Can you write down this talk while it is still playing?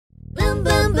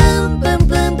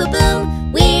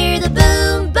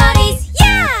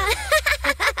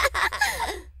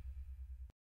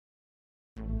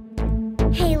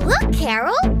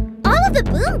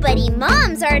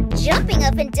jumping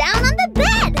up and down on the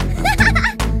bed.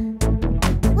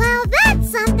 Well,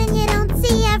 that's something you don't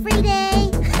see every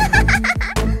day.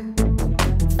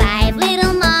 5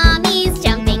 little mommies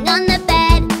jumping on the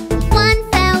bed.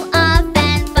 One fell off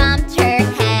and bumped her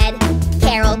head.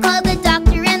 Carol called the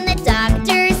doctor and the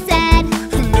doctor said,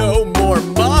 "No more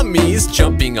mommies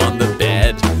jumping on the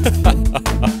bed."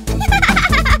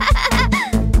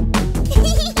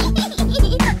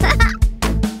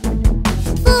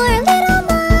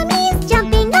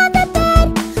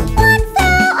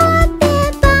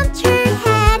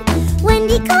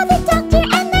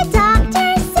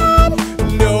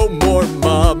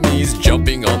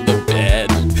 Jumping on the bed.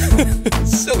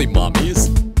 Silly mommies.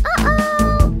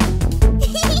 Uh-oh.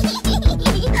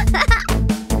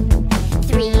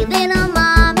 3 little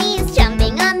mommies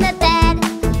jumping on the bed.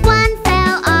 One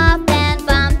fell off and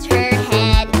bumped her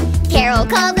head. Carol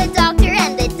called the doctor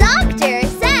and the doctor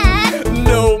said,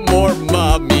 "No more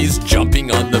mommies jumping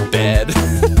on the bed."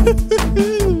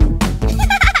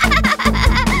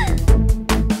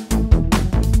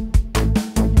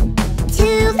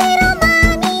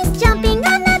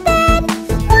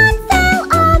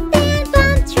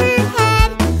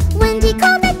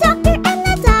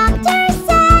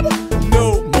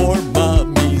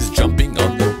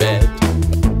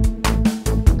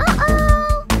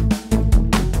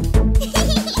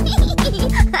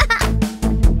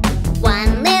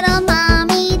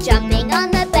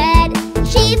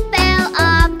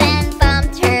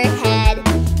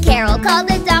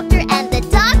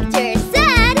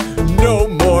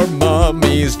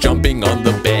 Jumping on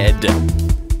the bed.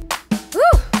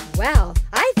 Whew, well,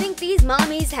 I think these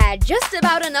mommies had just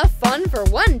about enough fun for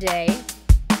one day.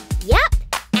 Yep,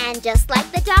 and just like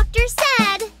the doctor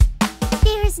said,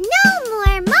 there's no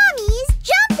more mommies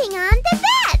jumping on the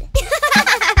bed.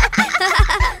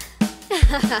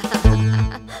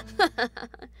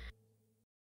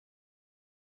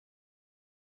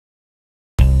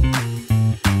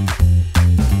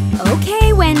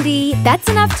 Okay, Wendy, that's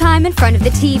enough time in front of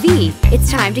the TV. It's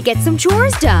time to get some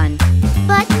chores done.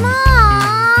 But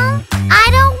Mom, I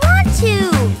don't want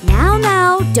to.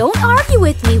 Now, don't argue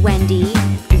with me, Wendy.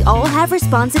 We all have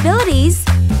responsibilities.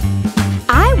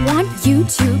 I want you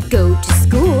to go to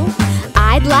school.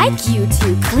 I'd like you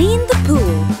to clean the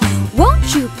pool.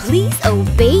 Won't you please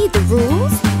obey the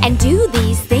rules and do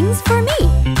these things for me?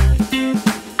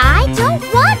 I don't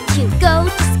want to go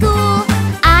to school.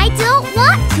 I don't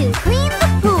want to clean the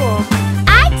pool.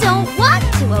 I don't want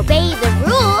to obey the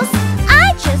rules.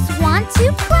 I just want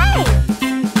to play.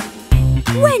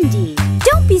 Wendy,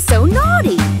 don't be so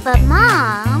naughty. But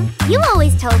Mom, you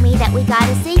always told me that we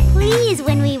gotta say please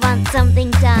when we want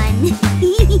something done.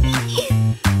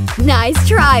 Nice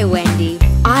try, Wendy.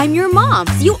 I'm your mom,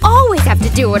 so you always have to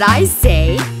do what I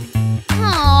say.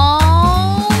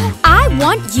 Aww. I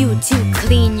want you to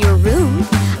clean your room.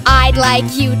 I'd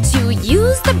like you to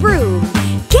use the broom.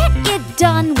 Get it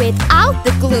done without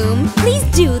the gloom. Please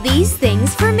do these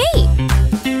things for me.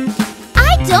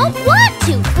 I don't want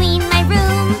to clean my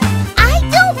room. I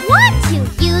don't want to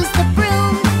use the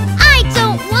broom. I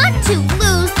don't want to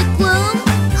lose the gloom.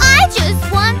 I just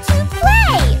want to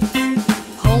play.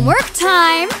 Homework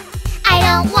time. I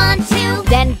don't want to.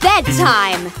 Then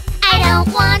bedtime. I don't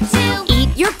want to.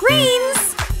 Eat your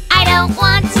greens. I don't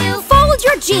want to. Fold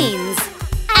your jeans.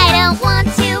 I don't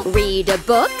want to. Read a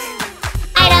book.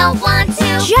 I don't want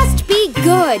to. Just be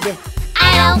good.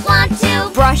 I don't want to.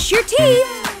 Brush your teeth.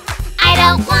 I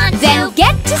don't want to. Then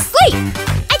get to sleep.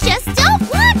 I just don't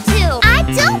want to. I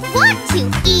don't want to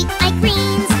eat my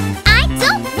greens. I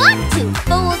don't want to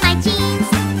fold my jeans.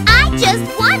 I just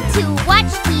want to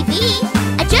watch TV.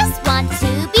 I just want to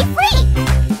be free.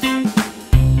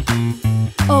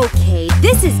 Okay,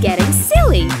 this is getting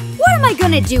silly. What am I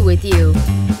gonna do with you?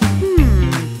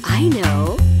 I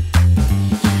know.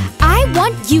 I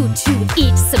want you to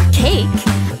eat some cake.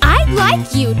 I'd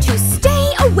like you to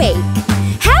stay awake.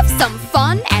 Have some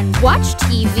fun and watch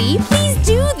TV. Please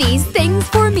do these things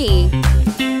for me.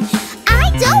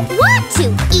 I don't want to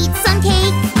eat some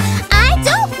cake. I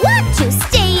don't want to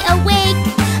stay awake.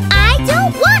 I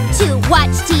don't want to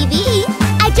watch TV.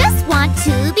 I just want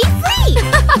to be free.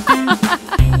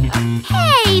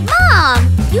 Hey, Mom,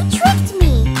 you tricked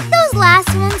me. Those last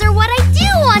ones are what I do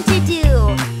want to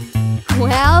do.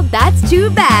 Well, that's too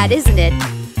bad, isn't it?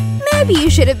 Maybe you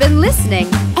should have been listening.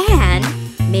 And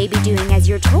maybe doing as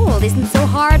you're told isn't so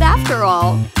hard after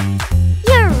all.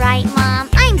 You're right, Mom.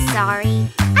 I'm sorry.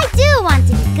 I do want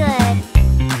to be good.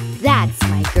 That's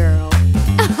my girl.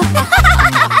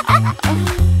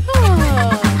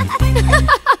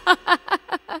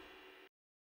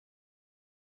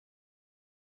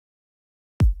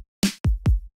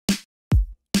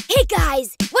 Hey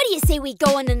guys, what do you say we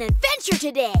go on an adventure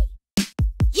today?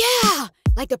 Yeah,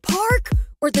 like the park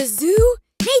or the zoo?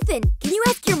 Nathan, can you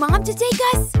ask your mom to take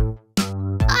us?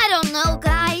 I don't know,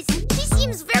 guys. She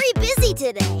seems very busy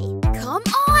today. Come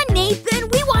on, Nathan,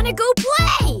 we want to go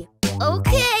play.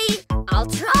 Okay, I'll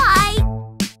try.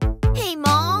 Hey,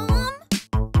 Mom.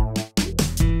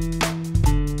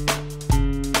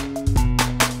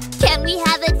 Can we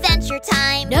have adventure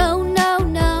time? No, no,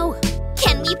 no.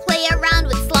 Can we play around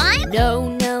with slime? No,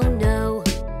 no, no.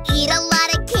 Eat a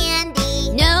lot of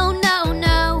candy? No, no,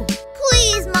 no.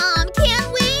 Please, Mom,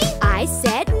 can we? I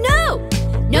said no.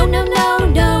 No, no, no,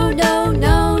 no, no,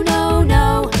 no, no,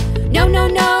 no. No, no,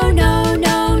 no, no,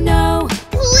 no, no.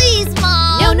 Please,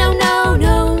 Mom. No, no, no,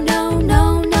 no, no,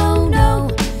 no, no, no.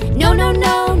 No, no,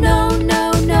 no, no,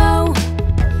 no, no.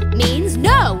 Means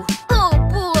no. Oh,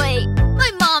 boy.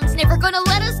 My mom's never gonna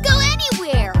let us go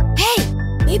anywhere. Hey,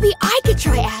 maybe I could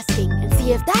try asking and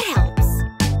see if that helps.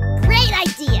 Great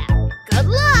idea. Good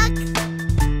luck.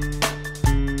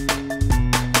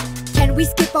 Can we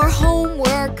skip our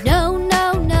homework? No,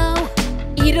 no, no.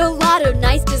 Eat a lot of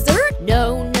nice dessert?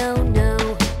 No, no,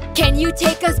 no. Can you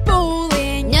take us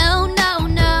bowling? No, no,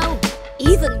 no.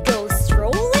 Even go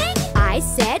strolling? I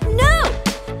said no.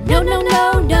 No, no,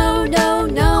 no, no, no,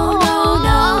 no, no,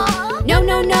 no. No,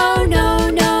 no, no, no,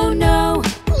 no, no.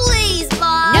 Please,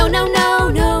 Mom. No, no, no,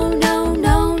 no, no,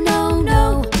 no, no,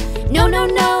 no. No, no,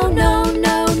 no, no,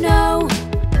 no, no.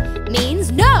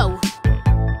 Means no.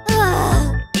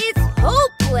 It's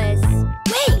hopeless.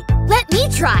 Wait, let me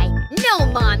try. No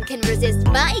mom can resist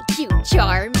my cute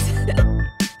charms.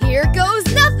 Here goes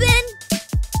nothing.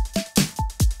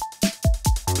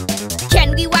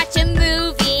 Can we watch a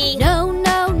movie? No,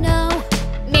 no, no.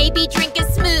 Maybe drink a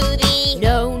smoothie?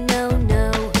 No, no,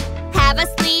 no. Have a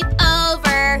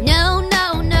sleepover? No,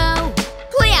 no, no.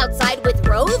 Play outside with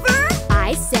Rover?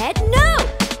 I said no.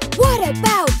 What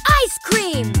about ice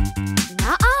cream?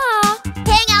 Nuh-uh.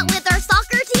 Hang out with our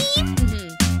soccer team?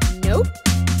 Nope.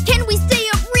 Can we stay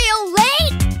up real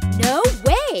late? No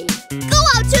way. Go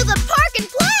out to the park and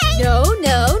play? No,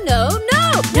 no, no, no.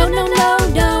 No, no, no,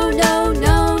 no, no,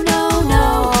 no, no, no.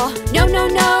 No, no,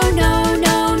 no, no,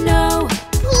 no, no.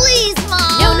 Please,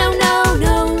 Mom. No, no, no,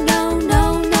 no, no, no,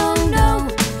 no, no.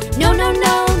 No, no,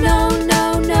 no, no,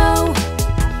 no, no.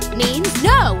 Means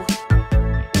no.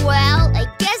 Well, I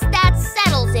guess that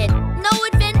settles it. No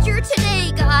adventure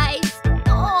today, guys.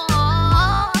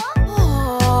 Aww.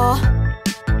 Oh,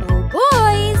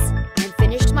 boys, I'm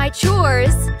finished my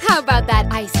chores. How about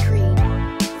that ice cream?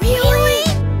 Really?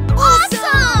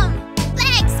 Awesome!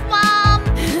 Thanks, Mom.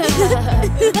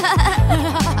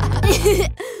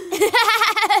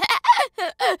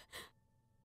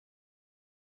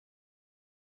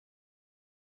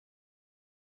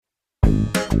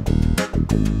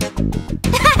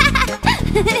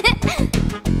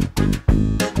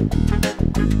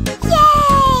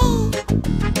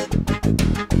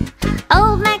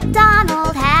 Old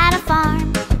Macdonald had a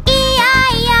farm,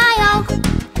 E-I-E-I-O.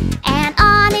 And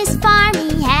on his farm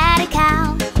he had a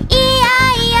cow,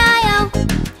 E-I-E-I-O.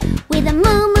 With a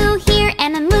moo-moo here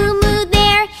and a moo-moo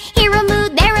there, here a moo,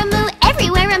 there a moo,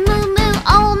 everywhere a moo-moo.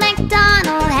 Old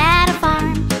Macdonald had a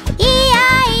farm,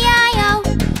 E-I-E-I-O.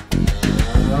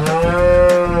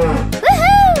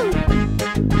 Woohoo!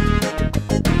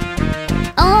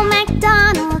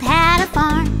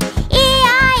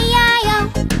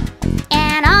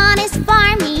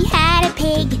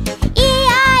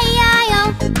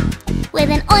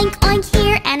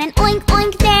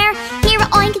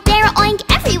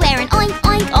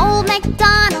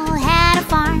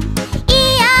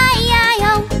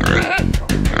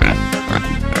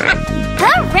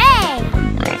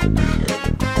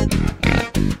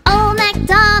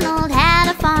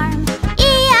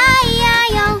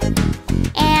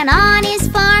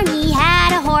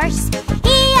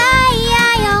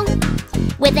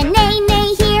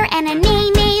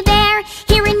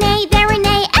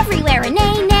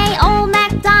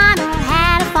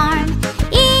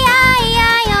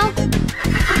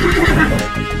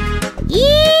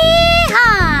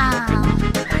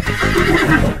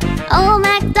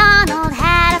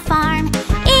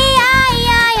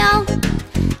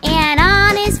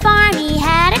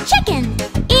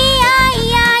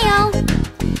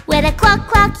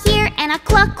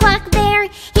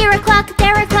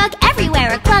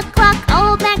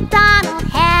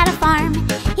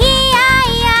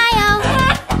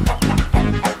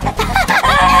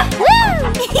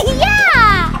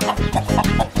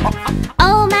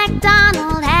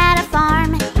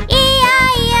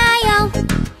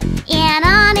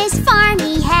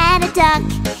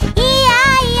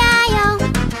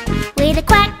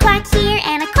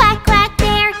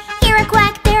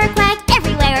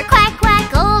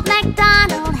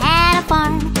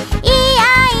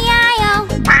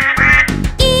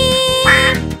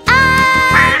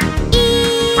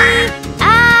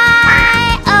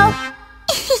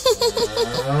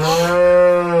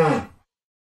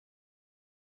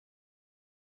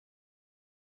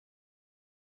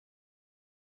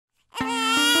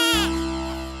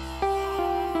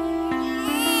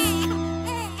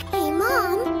 Hey,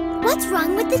 Mom, what's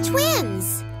wrong with the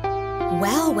twins?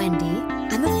 Well, Wendy,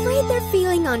 I'm afraid they're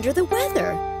feeling under the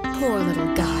weather. Poor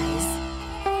little guys.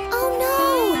 Oh,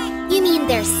 no! You mean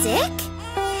they're sick?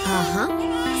 Uh-huh.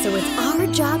 So it's our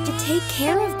job to take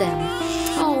care of them.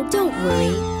 Oh, don't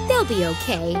worry. They'll be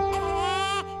okay.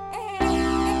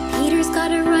 Peter's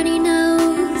got a runny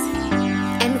nose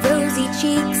and rosy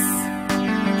cheeks.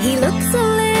 He looks a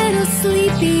little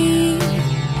sleepy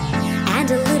and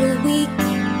a little weak.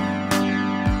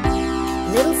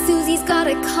 Little Susie's got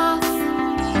a cough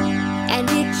and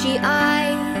itchy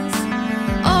eyes.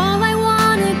 All I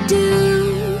wanna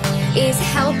do is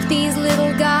help these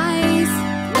little guys.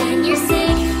 When you're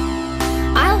sick,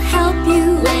 I'll help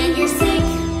you. When you're sick,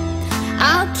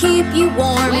 I'll keep you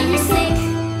warm. When you're sick,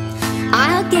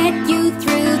 I'll get you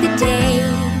through the day.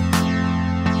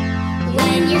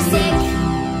 When you're sick,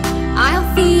 I'll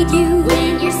feed you.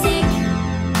 When you're sick,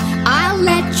 I'll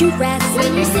let you rest.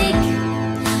 When you're sick,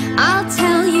 I'll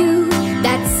tell you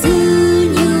that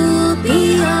soon you'll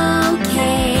be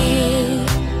okay.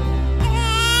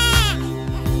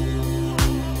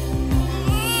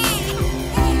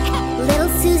 Little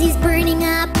Susie's burning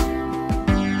up.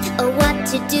 Oh, what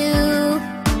to do?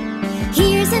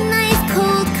 Here's a nice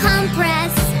cold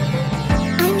compress.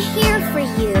 I'm here for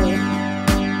you.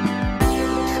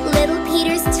 Little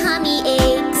Peter's tummy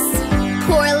aches.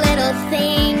 Poor little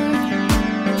thing.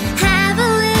 Have a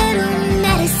little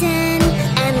medicine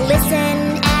and listen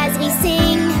as we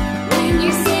sing. When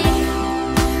you're sick,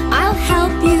 I'll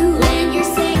help you. when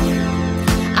you're sick,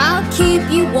 I'll keep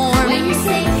you warm. when you're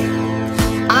sick,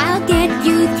 I'll get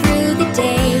you through the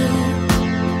day.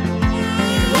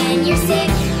 when you're sick,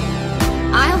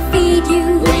 I'll feed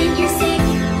you. when you're sick,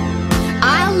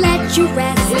 I'll let you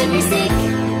rest. when you're sick.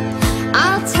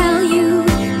 I'll tell you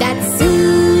that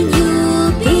soon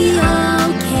you'll be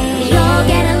okay. We all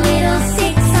get a little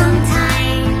sick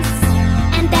sometimes,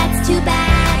 and that's too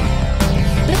bad.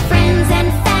 But friends and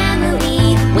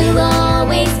family will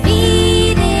always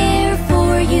be there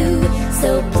for you.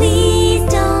 So please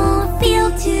don't feel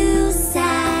too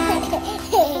sad.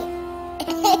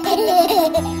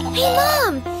 Hey,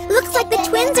 Mom! Looks like the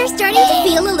twins are starting to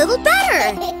feel a little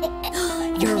better.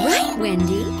 You're right,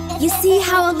 Wendy. You see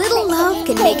how a little love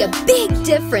can make a big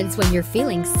difference when you're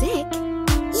feeling sick.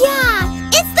 Yeah,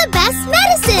 it's the best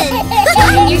medicine!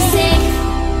 When you're sick,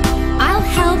 I'll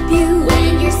help you.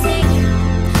 when you're sick,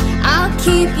 I'll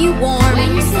keep you warm.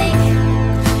 when you're sick,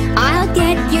 I'll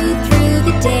get you through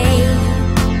the day.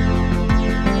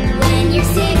 when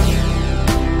you're sick,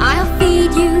 I'll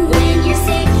feed you. when you're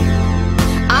sick,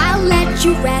 I'll let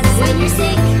you rest. when you're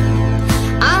sick.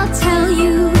 I'll tell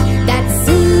you that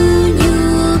soon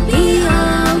you'll be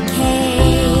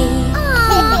okay.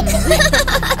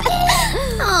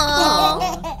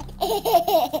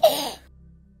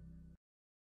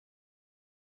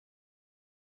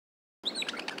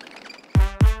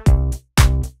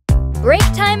 Break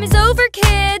time is over,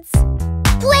 kids!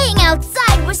 Playing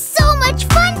outside was so much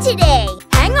fun today!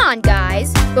 Hang on,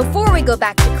 guys. Before we go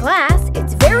back to class,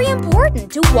 it's very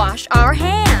important to wash our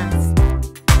hands.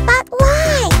 But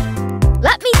why?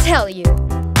 Let me tell you.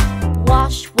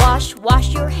 Wash, wash,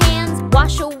 wash your hands.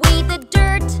 Wash away the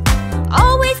dirt.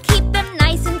 Always keep them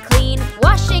nice and clean.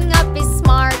 Washing up is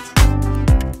smart.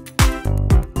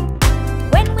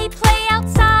 When we play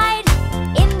outside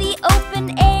in the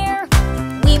open air,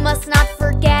 we must not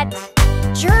forget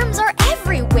germs are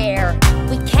everywhere.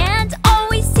 We can't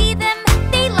always see them.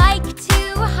 They like to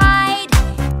hide.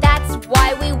 That's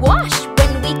why we wash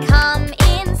when we come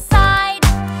inside.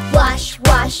 Wash,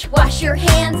 wash, wash your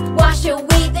hands. Wash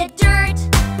away the dirt.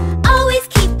 Always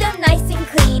keep them nice and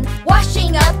clean.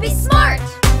 Washing up is smart.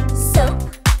 Soap,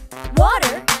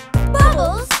 water,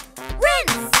 bubbles,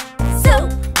 rinse.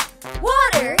 Soap,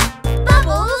 water,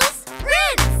 bubbles,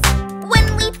 rinse.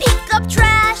 When we pick up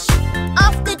trash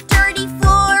off the dirty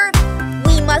floor,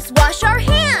 We must wash our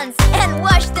hands and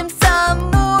wash them some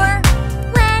more.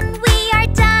 when we are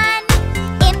done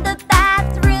in the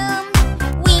bathroom,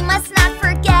 we must not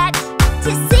forget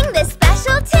to sing this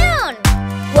special tune.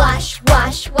 Wash,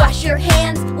 wash, wash your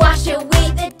hands. Wash away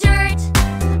the dirt.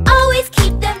 Always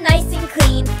keep them nice and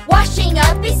clean. Washing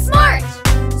up is smart.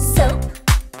 Soap,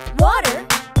 water,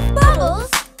 bubbles,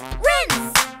 rinse.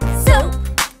 Soap,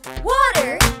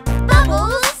 water,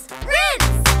 bubbles,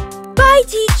 rinse. Bye,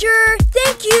 teacher.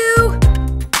 Thank you.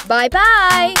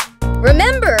 Bye-bye.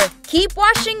 Remember, keep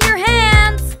washing your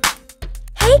hands.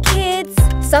 Hey, kids.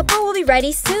 supper will be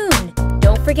ready soon.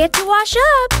 Don't forget to wash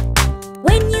up.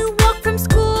 When you walk from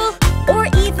school or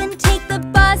even take the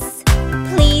bus,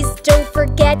 please don't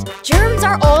forget germs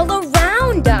are all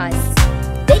around us.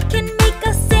 They can make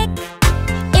us sick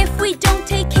if we don't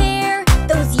take care.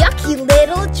 Those yucky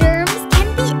little germs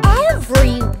can be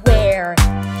everywhere.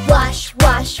 Wash,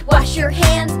 wash, wash your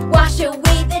hands, wash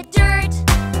away the dirt.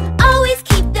 Always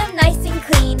keep them nice and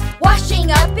clean.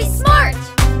 Washing up is smart.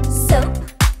 Soap,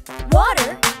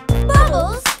 water,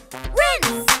 bubbles,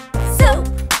 rinse. Soap,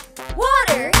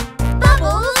 water,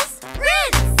 bubbles,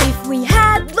 rinse. If we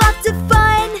had lots of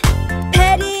fun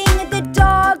petting the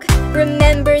dog,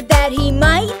 remember that he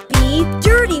might be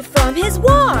dirty from his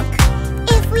walk.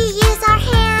 If we use our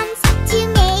hands to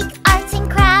make arts and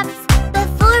crafts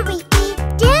before we eat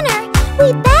dinner,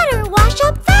 we better wash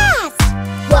up fast.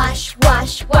 Wash,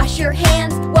 wash, wash your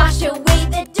hands, wash away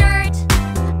the dirt.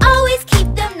 Always keep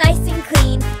them nice and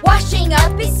clean. Washing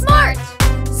up is smart.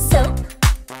 Soap,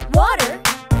 water,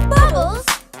 bubbles,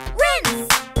 rinse.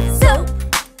 Soap,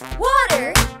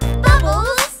 water,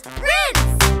 bubbles,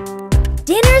 rinse.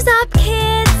 Dinner's up,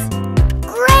 kids.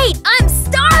 Great, I'm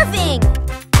starving.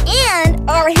 And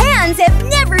our hands have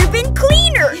never been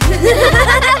cleaner.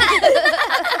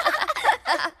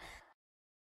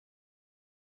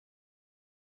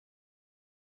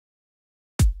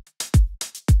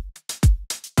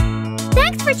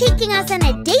 Thanks for taking us on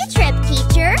a day trip,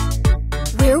 teacher.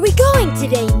 Where are we going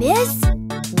today, miss?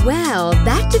 Well,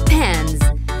 that depends.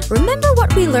 Remember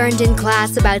what we learned in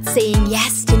class about saying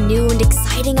yes to new and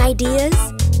exciting ideas?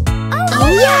 Oh,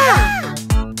 yeah!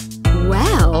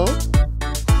 Well,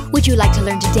 would you like to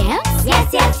learn to dance?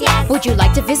 Yes, yes, yes. Would you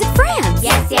like to visit France?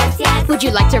 Yes, yes, yes. Would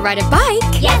you like to ride a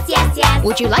bike? Yes, yes, yes.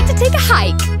 Would you like to take a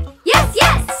hike? Yes,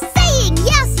 yes. Saying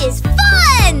yes is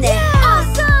fun.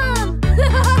 Awesome!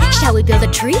 Shall we build a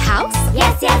tree house?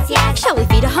 Yes, yes, yes. Shall we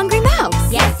feed a hungry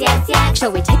mouse? Yes, yes, yes.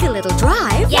 Shall we take a little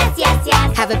drive? Yes, yes,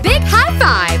 yes. Have a big high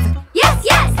five! Yes,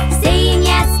 yes! Saying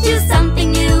yes to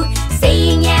something new.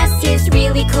 Saying yes is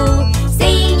really cool.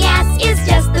 Saying yes is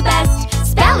just the best.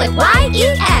 Spell it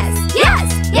Y-E-S.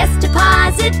 Yes! Yes to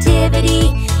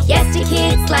positivity. Yes to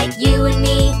kids like you and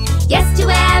me. Yes to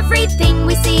everything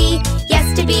we see.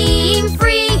 Yes to being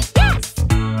free. Yes!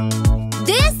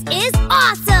 This is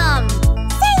awesome.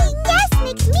 Saying yes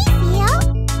makes me feel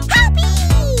happy.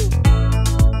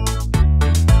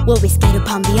 Will we skate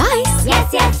upon the ice?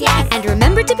 Yes, yes, yes. And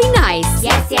remember to be nice.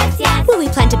 Yes, yes, yes. Will we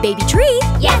plant a baby tree?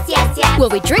 Yes, yes, yes. Will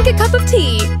we drink a cup of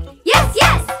tea? Yes,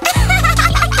 yes!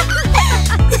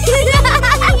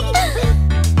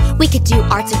 We could do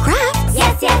arts and crafts.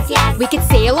 Yes, yes, yes. We could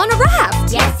sail on a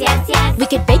raft. Yes, yes, yes. We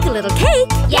could bake a little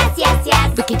cake. Yes, yes,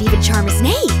 yes. We could even charm a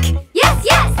snake. Yes,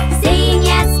 yes! Saying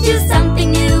yes to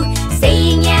something new.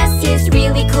 Saying yes is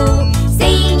really cool.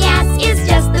 Saying yes is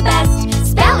just the best.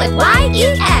 Spell it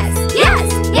Y-E-S.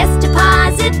 Yes! Yes to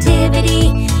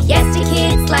positivity. Yes to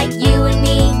kids like you and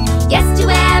me. Yes to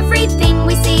everything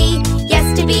we see.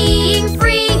 Yes to being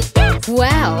free. Yes!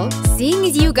 Well, seeing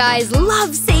as you guys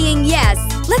love saying yes,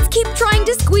 let's keep trying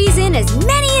to squeeze in as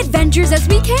many adventures as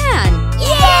we can.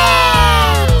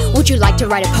 Yay! Would you like to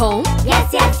write a poem?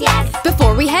 Yes, yes, yes.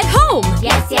 Before we head home?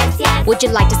 Yes, yes, yes. Would you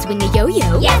like to swing a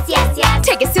yo-yo? Yes, yes, yes.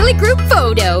 Take a silly group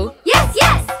photo? Yes,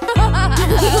 yes!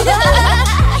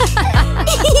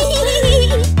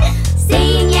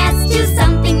 Saying yes to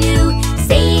something new.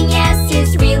 Saying yes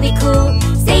is really cool.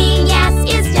 Saying yes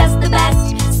is just the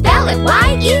best. Spell it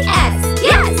Y-E-S.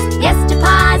 Yes! Yes to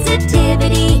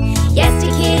positivity. Yes to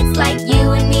kids like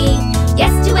you and me.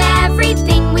 Yes to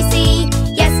everything we see.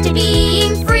 Yes to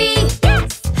being free.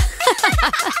 Yes!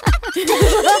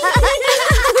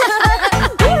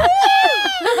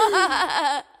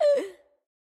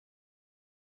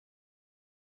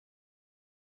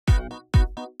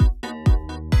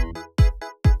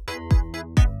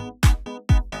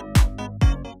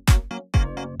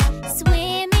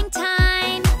 Swimming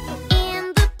time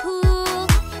in the pool,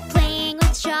 playing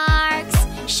with sharks.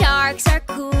 Sharks are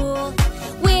cool.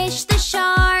 Wish the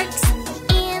sharks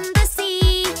in the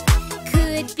sea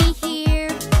could be here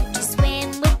to swim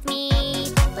with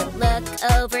me. But look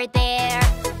over there,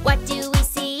 what do we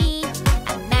see?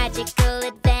 A magical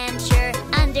adventure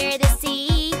under the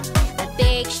sea. A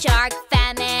big shark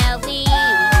family.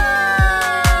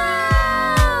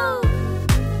 Whoa!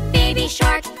 Baby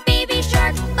shark,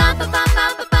 bum bum bum bum.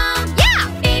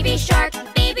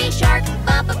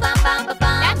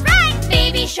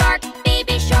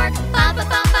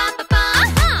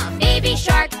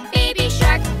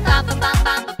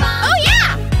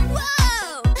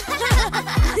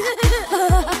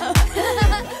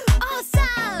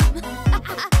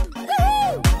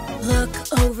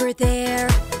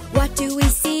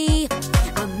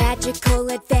 magical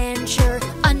adventure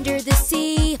under the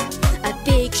sea. A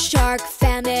big shark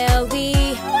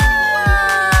family. Whoa!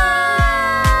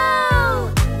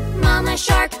 Mama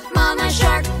shark, mama,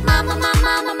 mama,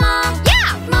 mama, mama.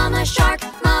 Yeah! Mama shark,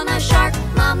 mama,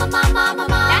 mama, mama, mama.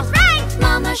 That's right!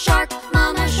 Mama shark,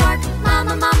 mama,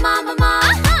 mama, mama, mama.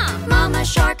 Mama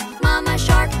shark, mama,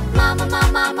 mama,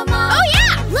 mama, mama. Oh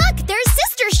yeah! Look, there's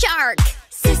Sister Shark!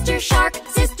 Sister shark,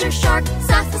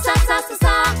 sa sa sa sa sa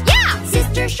sa. Yeah!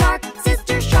 Sister shark, sa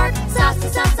sa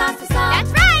sa sa sa sa.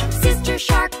 That's right! Sister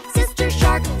shark,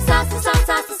 sa sa sa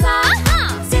sa sa sa.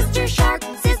 Sister shark,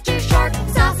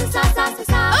 sa sa sa sa sa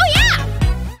sa. Oh yeah!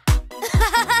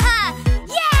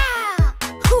 Yeah!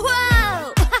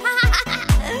 Whoa!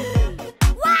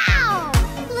 Wow!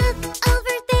 Look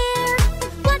over there.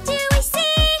 What do we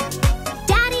see?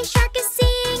 Daddy Shark is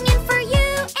singing for you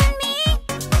and me.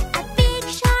 A big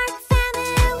shark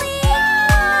family.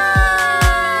 Whoa!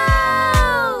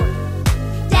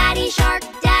 Daddy Shark,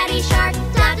 da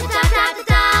da da da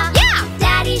da. Yeah!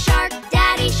 Daddy Shark, da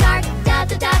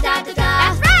da da da da.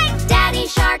 That's right! Daddy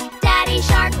Shark, da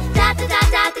da da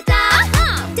da da.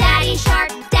 Daddy Shark,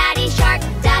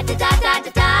 da da da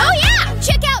da da. Oh yeah!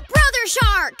 Check out Brother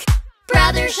Shark!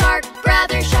 Brother Shark,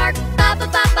 ba ba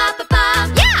ba ba ba ba.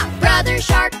 Yeah! Brother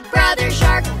Shark, ba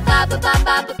ba ba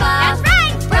ba ba ba. That's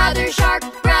right! Brother Shark,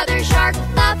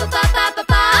 ba ba ba ba ba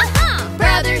ba.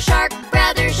 Brother Shark,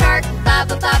 ba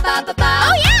ba ba ba ba ba.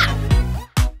 Oh yeah!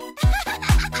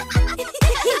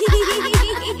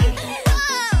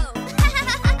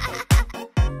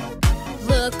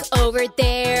 Look over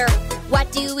there.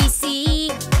 What do we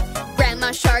see?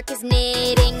 Grandma Shark is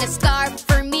knitting a scarf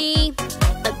for me.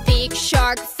 A big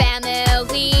shark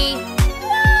family.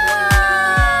 Whoa!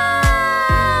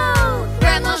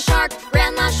 Grandma Shark,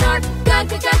 ga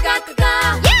ga ga ga ga ga.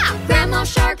 Yeah! Grandma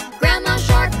Shark, ga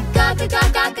ga ga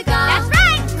ga ga ga. That's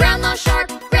right! Grandma Shark,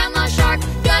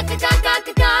 ga ga ga ga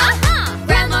ga ga.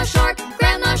 Grandma Shark,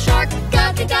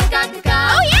 ga ga ga ga ga ga.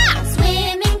 Oh yeah!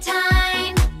 Swimming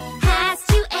time has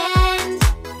to end.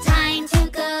 Time to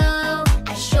go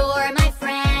ashore, my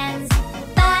friends.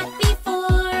 But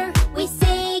before we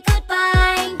say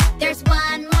goodbye, there's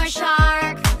one more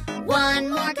shark, one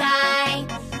more guy.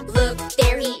 Look,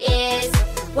 there he is.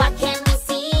 What can we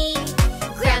see?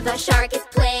 Grandpa Shark is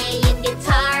playing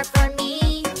guitar for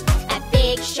me. A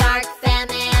big shark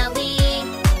family.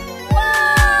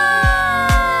 Whoa!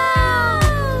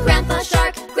 Grandpa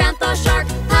Shark,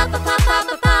 pa pa pa pa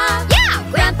pa pa. Yeah!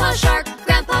 Grandpa Shark,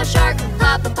 pa pa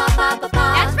pa pa pa pa.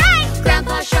 That's right!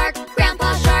 Grandpa Shark,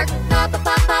 pa pa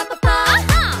pa pa pa pa.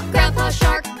 Grandpa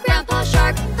Shark, pa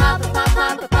pa pa pa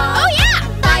pa pa. Oh yeah!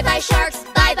 Bye bye sharks,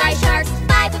 bye bye sharks,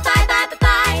 bye bye bye bye bye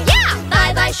bye. Yeah!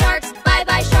 Bye bye sharks, bye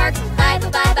bye sharks, bye bye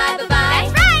bye bye bye bye.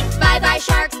 That's right! Bye bye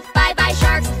sharks, bye bye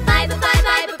sharks, bye bye bye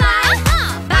bye bye bye.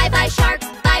 Bye bye sharks,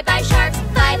 bye bye sharks,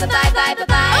 bye bye bye bye bye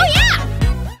bye. Oh yeah!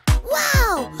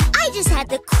 Wow! I just had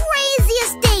the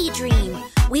craziest daydream.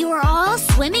 We were all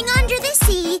swimming under the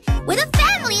sea with a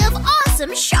family of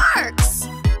awesome sharks.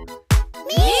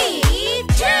 Me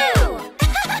too.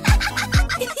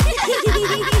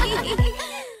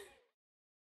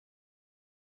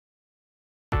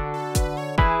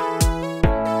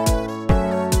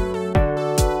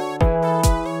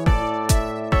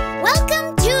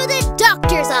 Welcome to the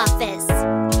doctor's office.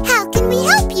 How can we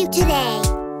help you today?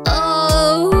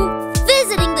 Oh,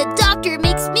 visiting the doctor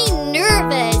makes me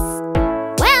nervous.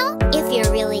 Well, if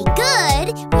you're really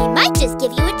good, we might just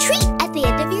give you a treat at the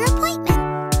end of your appointment.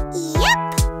 Yep.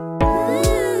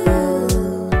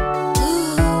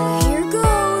 Here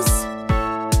goes.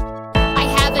 I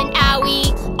have an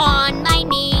owie on my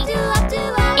knee.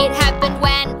 It happened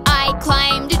when I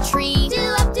climbed a tree.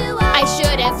 I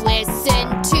should have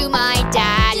listened to my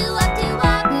dad.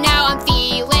 Now I'm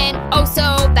feeling oh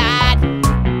so bad.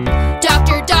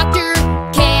 Doctor, doctor,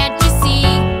 can't you see?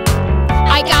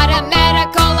 I got a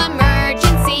medical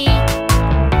emergency.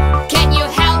 Can you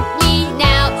help me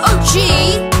now? Oh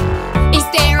gee, is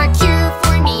there a cure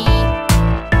for me?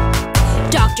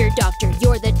 Doctor, doctor,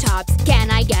 you're the tops. Can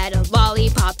I get a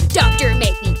lollipop? Doctor,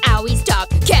 make me owie stop.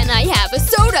 Can I have a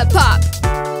soda pop?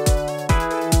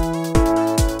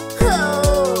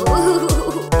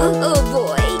 Oh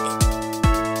boy.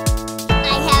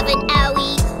 I have an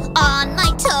owie on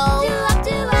my toe.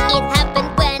 It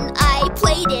happened when I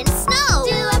played in snow.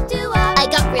 I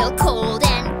got real cold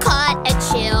and caught a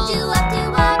chill.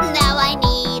 Now I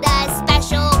need a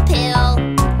special pill.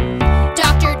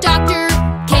 Doctor, doctor,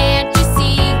 can't you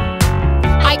see?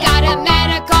 I got a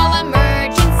medical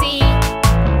emergency.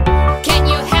 Can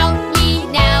you help me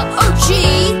now? Oh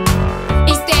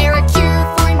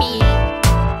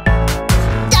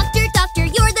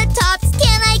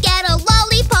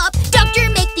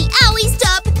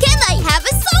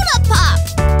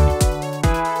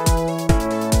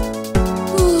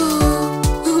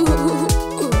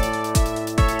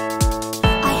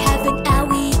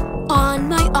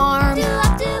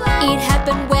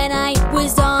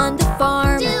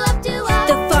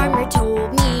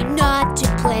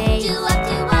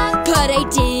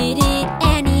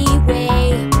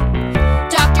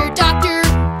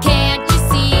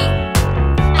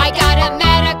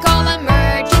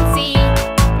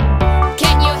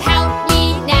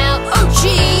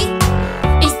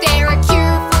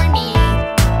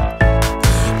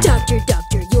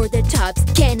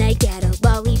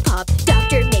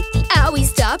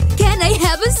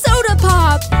have a soda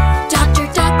pop. Doctor,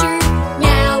 doctor,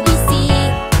 now we see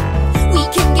we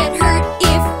can get hurt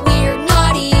if we're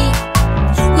naughty.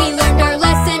 We learned our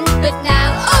lesson, but now,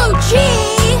 oh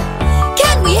gee,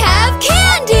 can we have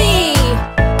candy?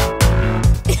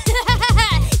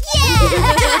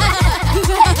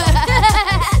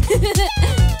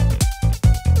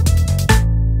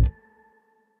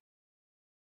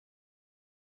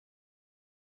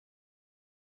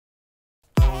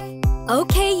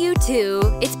 Okay, you two,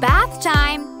 it's bath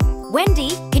time. Wendy,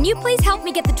 can you please help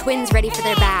me get the twins ready for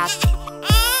their bath?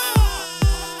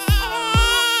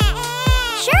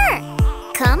 Sure!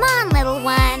 Come on, little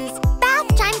ones. Bath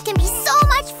time can be so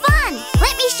much fun.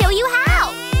 Let me show you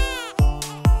how.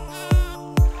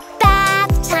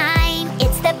 Bath time,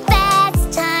 it's the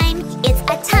best time. It's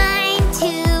a time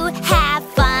to have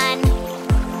fun.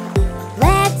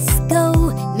 Let's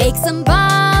go make some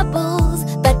bubbles,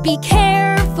 but be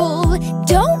careful,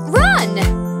 don't run!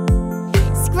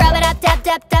 Scrub it up, dub,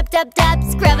 dub, dub, dub, dub.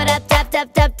 Scrub it up, dub,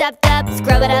 dub, dub, dub, dub.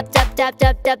 Scrub it up, dub, dub,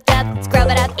 dub, dub, dub. Scrub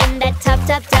it up in that tub,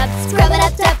 tub, tub. Scrub it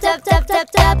up, dub, dub, dub, dub,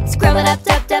 dub. Scrub it up,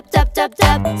 dub, dub, dub, dub,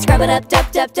 dub. Scrub it up,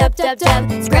 dub, dub, dub, dub,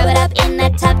 dub. Scrub it up in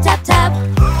that tub, tub, tub.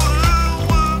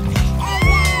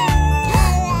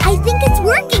 I think it's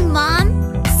working, Mom.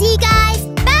 See, guys,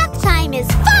 bath time is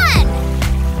fun.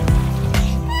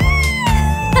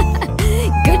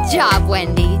 Good job,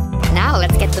 Wendy. Now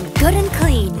let's get them good and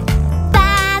clean.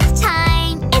 Bath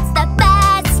time, it's the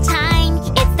best time.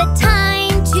 It's the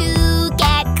time to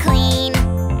get clean.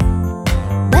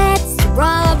 Let's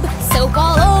rub soap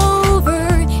all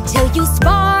over till you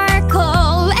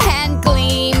sparkle and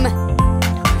gleam.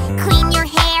 Clean your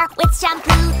hair with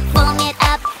shampoo, foam it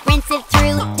up, rinse it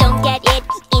through. Don't get it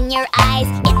in your eyes,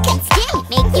 it can sting,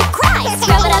 make you cry.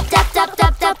 Scrub it up, dub, dub,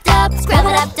 dub, dub, dub. Scrub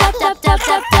it up, dub, dub, dub,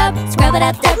 dub, dub. Scrub it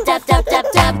up, dub, dub, dub, dub,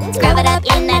 dub. Scrub it up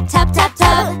in that tub, tub,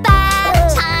 tub.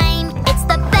 Bath time, it's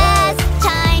the best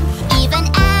time. Even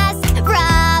ask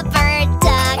Rubber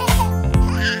Duck.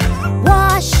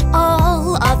 Wash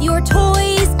all of your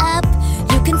toys up.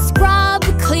 You can scrub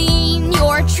clean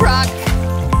your truck.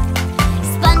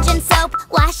 Sponge and soap,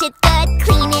 wash it good,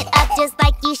 clean it up just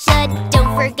like you should.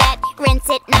 Don't forget, rinse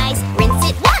it nice, rinse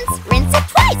it once, rinse it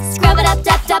twice. Scrub it up,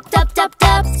 dub, dub, dub, dub,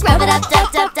 dub. Scrub it up,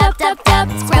 dub, dub, dub, dub, dub.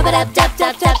 Scrub it up, dub,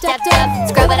 dub, dub, dub, dub.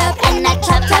 Scrub it up in that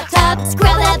tub, tub, tub.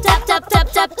 Scrub it up, dub, dub, dub,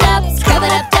 dub, dub. Scrub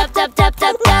it up, dub, dub, dub,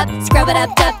 dub, dub. Scrub it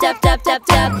up, dub, dub, dub, dub,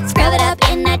 dub. Scrub it up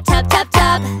in that tub, tub,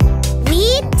 tub.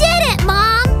 We did it,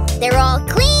 Mom! They're all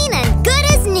clean and good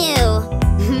as new.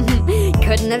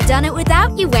 Couldn't have done it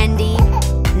without you, Wendy.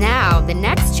 Now, the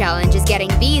next challenge is getting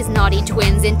these naughty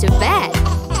twins into bed.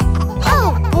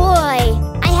 Oh boy,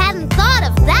 I hadn't thought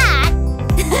of that.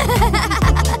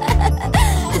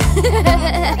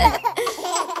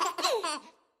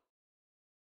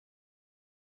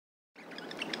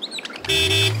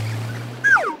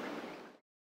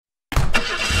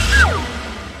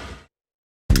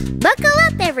 Buckle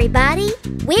up, everybody.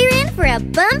 We're in for a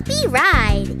bumpy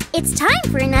ride. It's time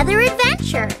for another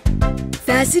adventure.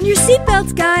 Fasten your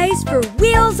seatbelts, guys, for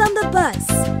Wheels on the Bus.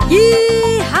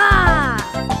 Yee-haw!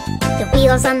 The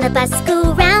wheels on the bus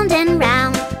go round and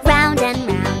round, round and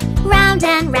round, round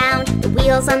and round. The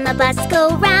wheels on the bus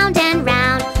go round and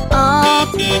round, all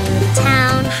through the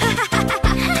town.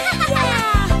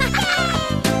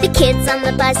 The kids on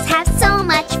the bus have so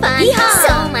much fun, Yeehaw!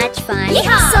 so much fun,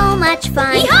 Yeehaw! so much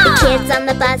fun. Yeehaw! The kids on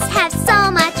the bus have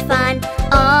so much fun,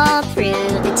 all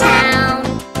through the town.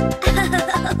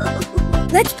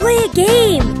 Let's play a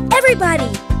game. Everybody,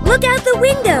 look out the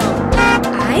window.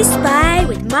 I spy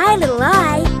with my little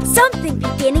eye something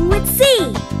beginning with C.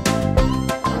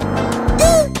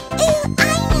 Ooh,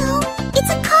 I know.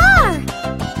 It's a car.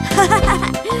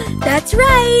 That's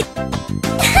right.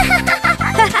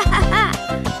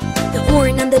 The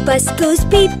horn on the bus goes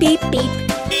beep, beep, beep.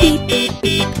 Beep, beep,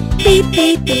 beep. Beep,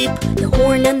 beep, beep. The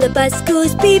horn on the bus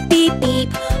goes beep, beep,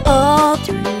 beep. All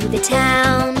through the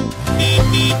town.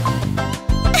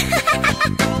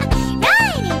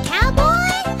 Riding, cowboy.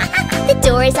 The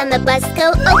doors on the bus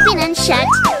go open and shut,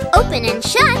 open and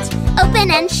shut, open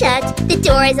and shut. The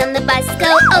doors on the bus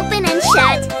go open and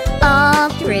shut, all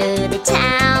through the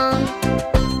town.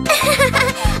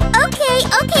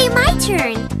 Okay, my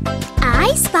turn.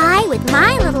 I spy with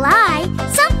my little eye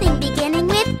something beginning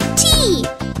with T.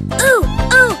 Ooh,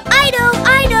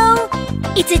 I know.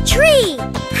 It's a tree.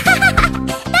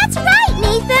 That's right,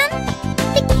 Nathan.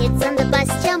 The kids on the bus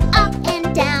jump up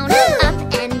and down,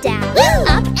 up and down,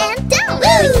 up and down.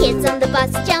 The kids on the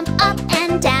bus jump up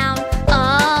and down,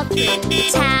 all through the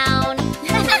town.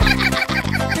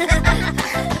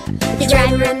 The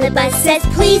driver on the bus says,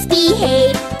 please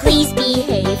behave, please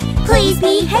behave, please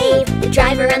please behave. The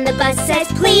driver on the bus says,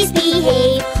 please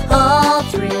behave. All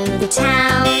through the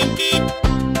town.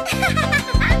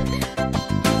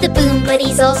 The Boom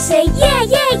Buddies all say, yeah,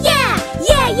 yeah, yeah.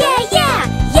 Yeah, yeah,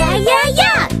 yeah. Yeah, yeah,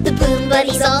 yeah. The Boom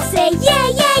Buddies all say, yeah,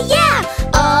 yeah, yeah.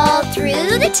 All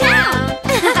through the town.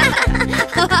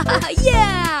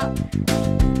 Yeah!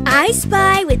 I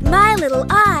spy with my little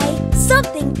eye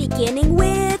something beginning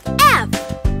with F.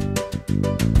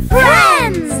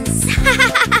 Friends!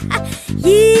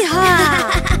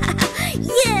 Yeehaw!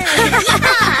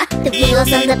 Yeah! The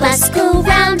wheels on the bus go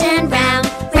round and round,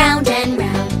 round and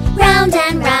round, round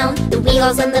and round. The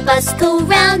wheels on the bus go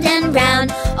round and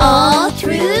round, all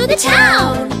through the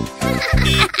town.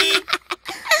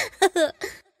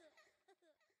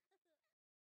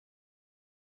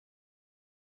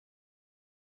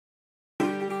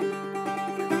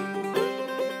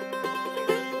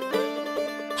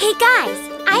 Hey guys,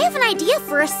 I have an idea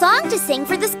for a song to sing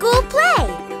for the school play.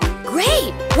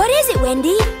 Great! What is it,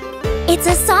 Wendy? It's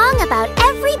a song about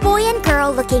every boy and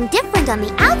girl looking different on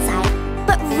the outside,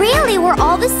 but really we're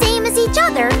all the same as each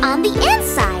other on the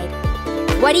inside.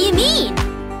 What do you mean?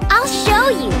 I'll show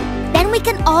you. Then we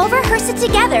can all rehearse it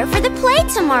together for the play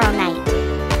tomorrow night.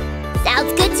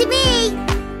 Sounds good to me.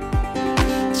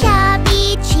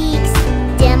 Chubby cheeks,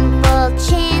 dimpled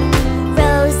chin,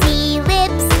 rosy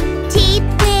lips, teeth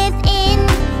within,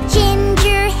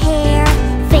 ginger hair,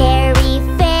 very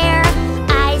fair,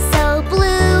 eyes so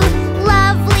blue,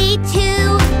 lovely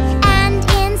too, and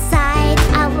inside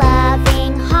a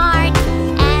loving heart,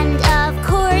 and of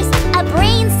course a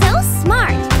brain so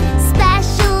smart,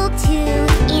 special too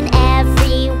in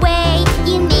every way.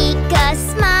 You make us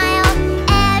smile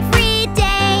every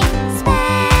day.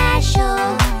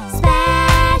 Special,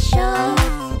 special,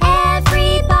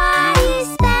 everybody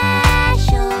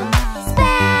special,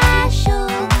 special,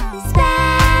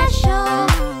 special,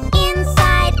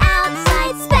 inside,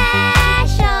 outside,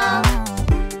 special.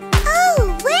 Oh,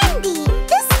 Wendy,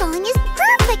 this song is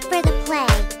perfect for the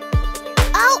play.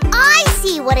 Oh, I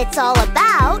see what it's all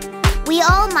about. We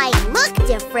all might look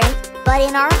different, but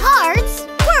in our hearts,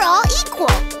 we're all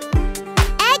equal.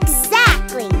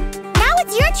 Exactly. Now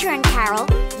it's your turn, Carol.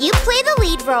 You play the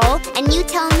lead role, and you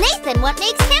tell Nathan what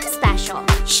makes him special.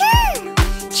 Sure.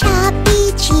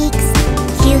 Chubby cheeks,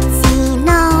 cutesy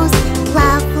nose,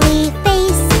 lovely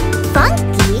face,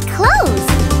 Funky clothes,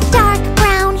 dark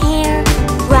brown hair,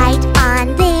 right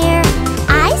on there,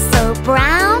 eyes so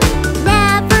brown,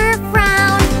 never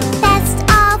frown. Best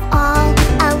of all,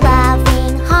 a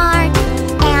loving heart,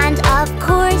 and of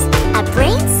course, a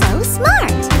brain so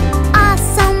smart.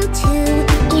 Awesome too,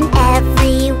 in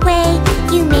every way.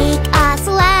 You make us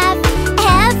laugh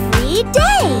every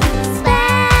day.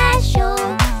 Special,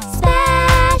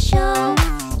 special,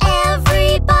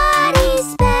 everybody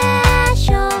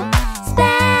special,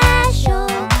 special,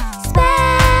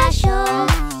 special,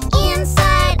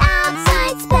 inside,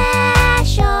 outside,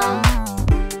 special.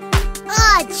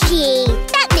 Oh, gee,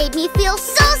 that made me feel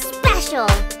so special.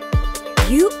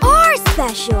 You are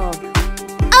special!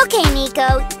 Okay,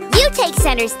 Nico, you take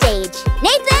center stage.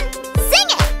 Nathan, sing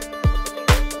it!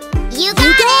 You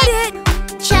got it.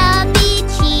 Chubby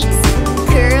cheeks,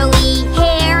 curly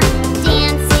hair,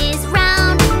 dances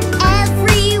round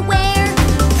everywhere.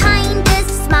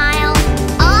 Kindest smile,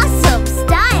 awesome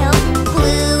style,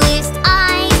 bluest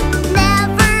eyes,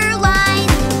 never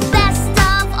lies. Best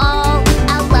of all,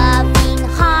 a loving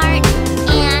heart,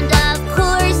 and of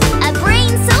course, a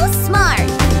brain so smart.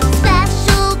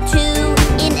 Special too,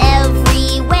 in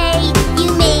every way. You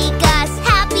make us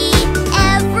happy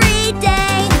every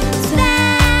day.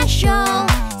 Special,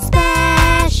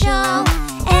 special,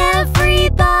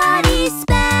 everybody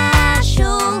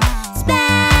special,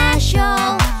 special,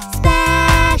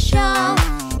 special,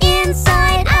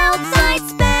 inside, outside,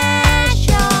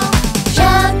 special.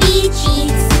 Chubby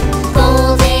cheeks,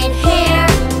 golden hair,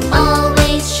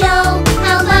 always show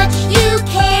how much you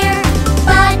care.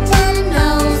 Button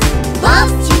nose,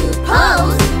 loves to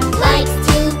pose, likes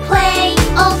to play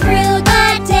all through the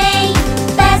day.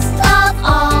 Best of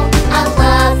all, a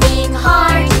loving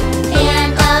heart,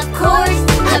 and of course,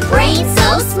 a brain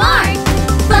so smart.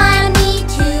 Funny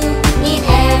too, in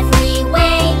every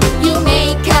way. You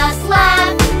make us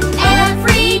laugh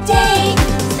every day.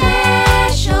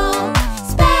 Special,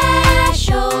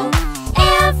 special,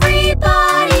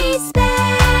 everybody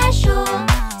special,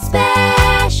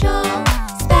 special,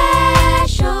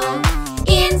 special,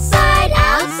 inside,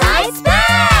 outside,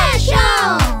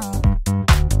 special.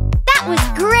 That was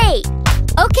great!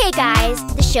 Okay, guys,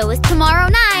 the show is tomorrow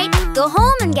night. Go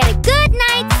home and get a good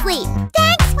night's sleep.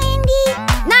 Thanks, Wendy.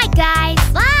 Night, guys.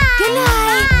 Bye. Good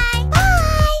night.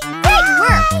 Bye. Great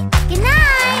work. Good night.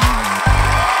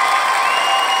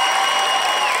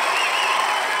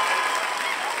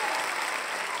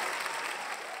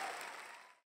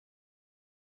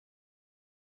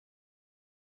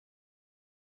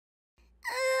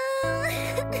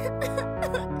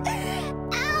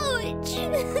 Ouch!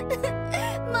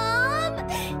 Mom?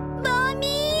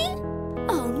 Mommy?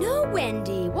 Oh no,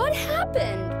 Wendy, what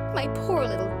happened? My poor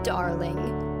little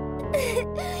darling.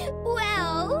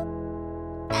 Well,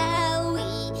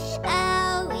 owie,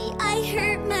 owie, I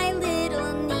hurt my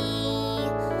little knee.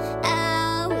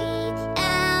 Owie,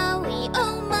 owie,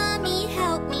 oh mommy,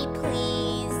 help me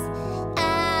please.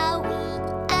 Owie,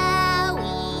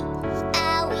 owie,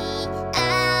 owie,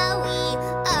 owie,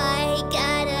 I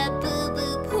got a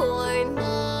boo-boo, poor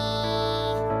me.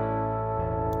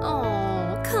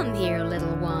 Oh, come here,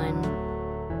 little one.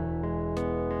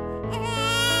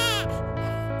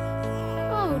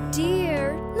 Oh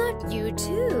dear, not you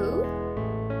too.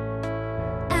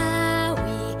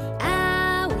 Owie,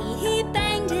 owie, he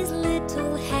banged his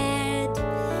little head.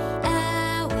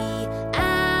 Owie,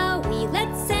 owie,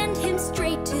 let's send him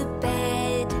straight to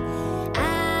bed.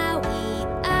 Owie,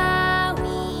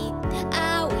 owie,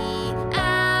 owie,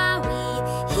 owie,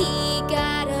 he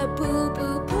got a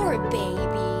boo-boo, poor baby.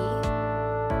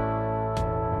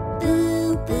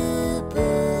 Boo, boo,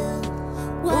 boo,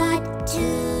 what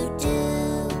to do?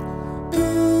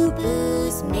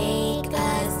 Boo-boos make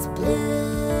us blue.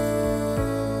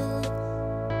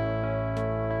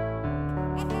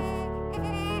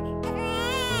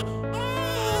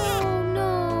 Oh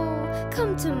no,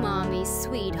 come to mommy,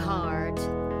 sweetheart.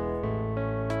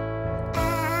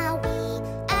 Owie,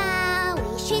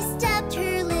 owie, she stubbed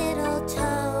her little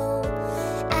toe.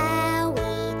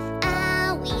 Owie,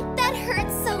 owie, that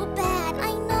hurts so bad,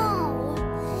 I know.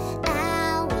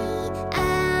 Owie,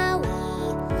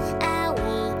 owie,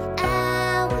 owie,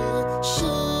 owie,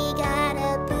 she got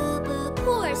a boo-boo,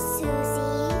 poor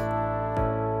Susie.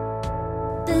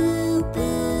 Boo,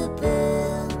 boo,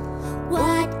 boo,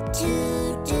 what to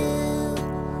do?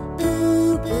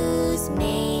 Boo-boos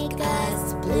make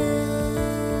us blue.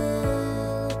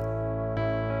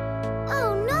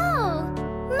 Oh no,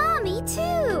 mommy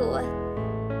too.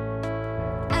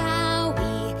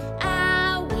 Owie,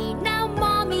 owie, now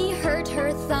mommy hurt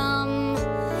her thumb.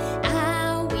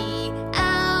 Owie,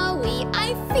 owie,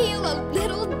 I feel a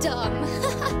little dumb.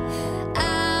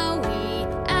 Owie,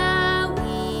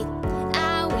 owie,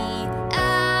 owie,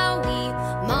 owie,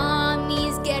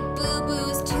 mommies get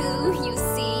boo-boos too, you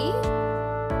see.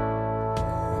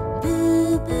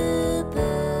 Boo, boo,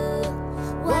 boo,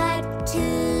 what to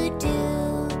do?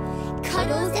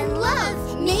 Cuddles and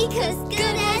love make us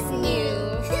good as new.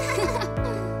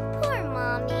 Poor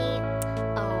mommy.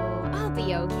 Oh, I'll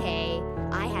be okay.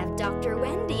 I have Dr.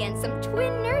 Wendy and some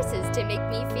twin nurses to make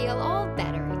me feel all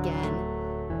better again.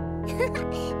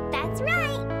 That's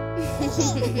right.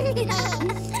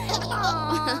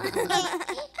 Aw.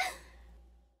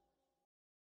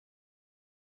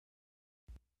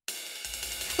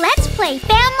 Let's play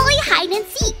family hide and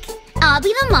seek. I'll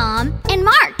be the mom, and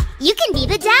Mark, you can be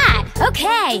the dad.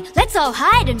 Okay, let's all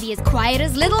hide and be as quiet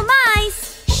as little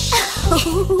mice.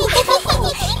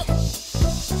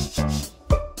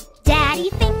 Daddy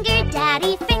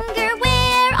finger,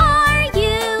 where are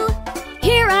you?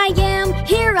 Here I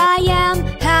am,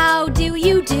 how do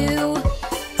you do?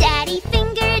 Daddy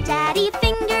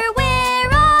finger, where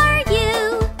are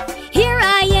you? Here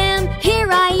I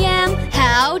am,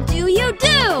 how do you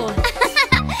do?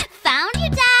 Found you,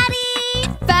 Daddy.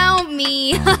 Found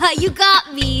me, you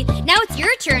got me. Now it's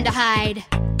your turn to hide.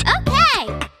 Okay.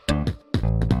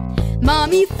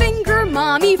 Mommy finger,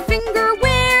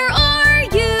 where are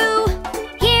you?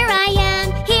 Here I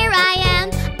am,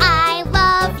 I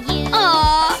love you.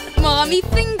 Aw, mommy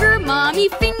finger,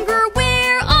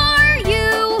 where are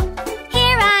you?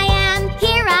 Here I am,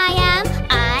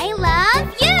 I love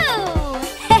you.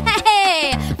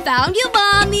 Hey, found you,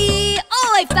 mommy.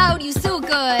 Oh, I found you so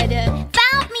good.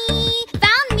 Found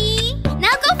me.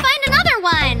 Now go find another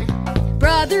one.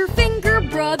 Brother finger,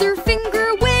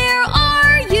 where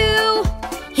are you?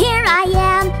 Here I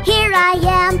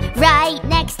am, right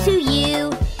next to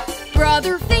you.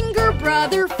 Brother finger,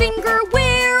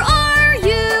 where are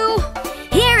you?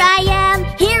 Here I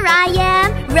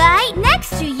am, right next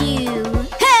to you.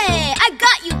 Hey, I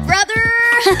got you, brother.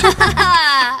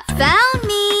 Found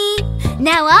me.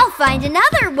 Now I'll find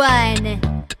another one.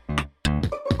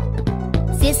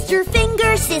 Sister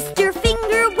finger,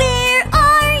 where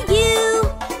are you?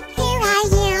 Here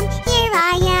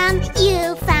I am,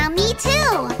 you found me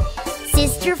too.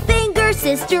 Sister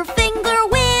finger,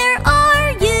 where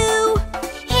are you?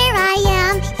 Here I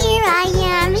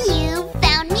am, you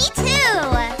found me too.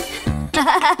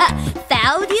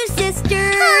 Found you,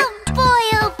 sister.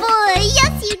 Oh boy,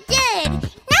 yes you did.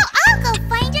 Now I'll go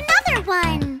find another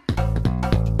one.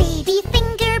 Baby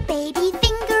finger,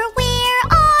 where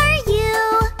are you?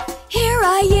 Here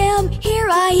I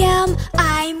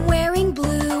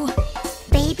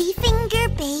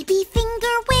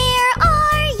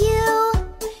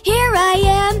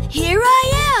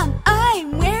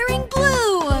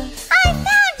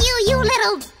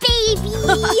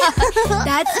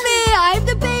That's me, I'm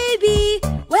the baby.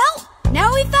 Well,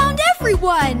 now we found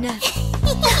everyone.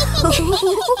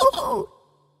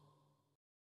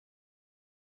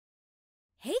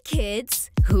 Hey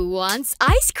kids, who wants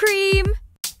ice cream?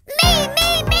 Me!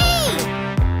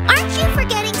 Aren't you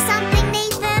forgetting something,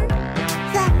 Nathan?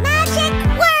 The magic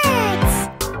words!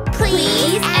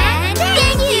 Please and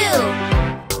thank you!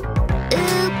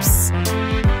 Oops.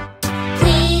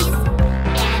 Please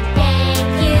and thank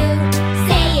you.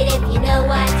 Say it if you know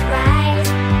what's right.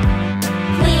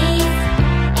 Please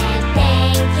and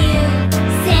thank you.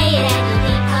 Say it and you'll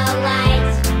be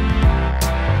polite.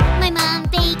 My mom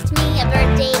baked me a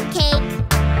birthday cake.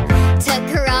 Took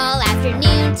her all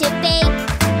afternoon to bake.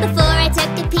 Before I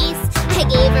took a piece, I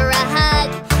gave her a hug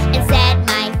and said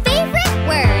my favorite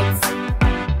words.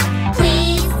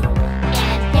 Please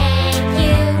and thank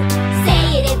you. Say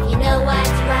it if you know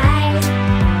what's right.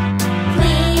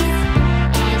 Please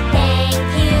and thank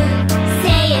you.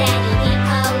 Say it and you'll be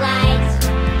polite.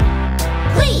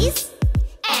 Please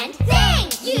and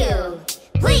thank you!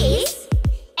 Please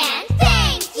and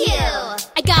thank you!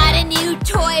 I got a new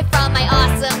toy from my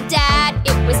awesome dad.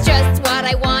 It was just what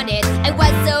I wanted. I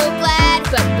was so glad.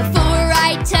 But before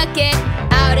I took it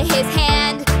out of his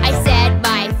hand, I said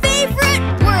my favorite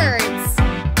words.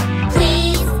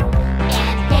 Please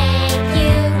and thank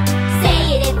you. Say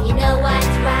it if you know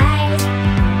what's right.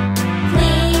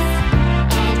 Please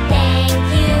and thank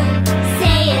you.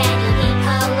 Say it and you'll be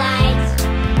polite.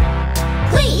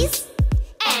 Please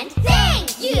and thank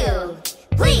you!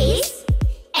 Please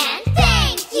and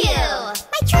thank you!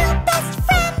 My true best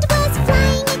friend was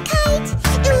flying a kite.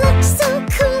 It looked so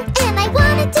cool and I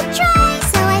wanted to try.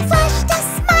 So I flashed a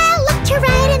smile, looked her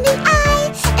right in the eye,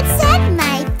 and said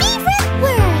my favorite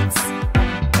words.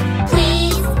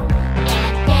 Please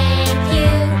and thank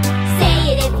you. Say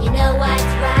it if you know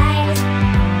what's right.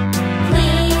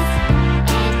 Please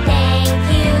and thank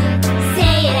you.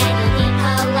 Say it and you'll be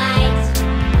polite.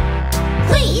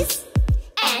 Please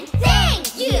and thank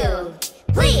you!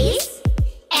 Please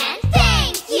and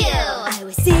thank you! I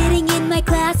was sitting in my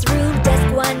classroom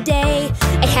desk one day.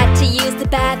 I had to use the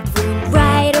bathroom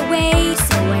right away.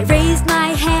 So I raised my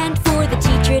hand for the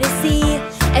teacher to see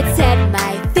and said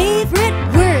my favorite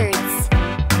words.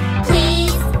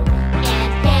 Please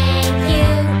and thank you.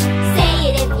 Say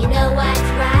it if you know what's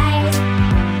right.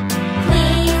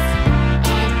 Please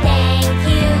and thank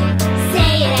you.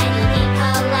 Say it and you'll be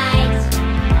polite.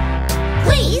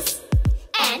 Please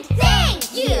and thank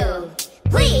you!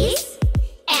 Please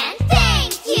and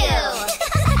thank you!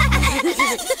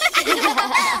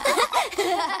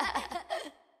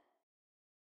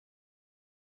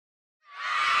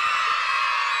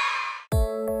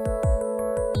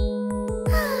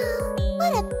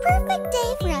 What a perfect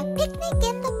day for a picnic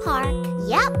in the park.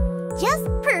 Yep, just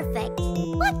perfect.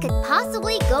 What could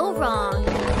possibly go wrong?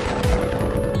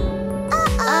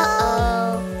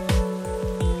 Uh-oh.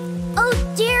 Oh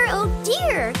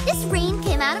dear, this rain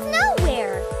came out of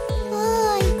nowhere.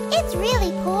 Boy, it's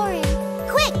really pouring.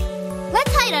 Quick,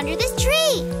 let's hide under this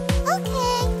tree.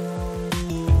 Okay.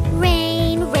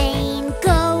 Rain, rain,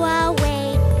 go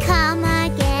away. Come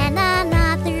again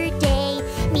another day.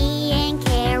 Me and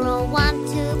Carol want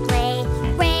to play.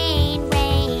 Rain,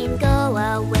 rain, go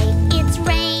away. It's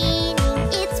raining,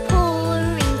 it's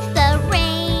pouring. The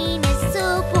rain is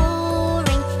so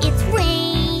boring. It's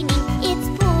raining, it's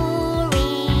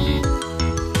pouring.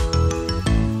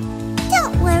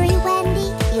 Don't worry, Wendy.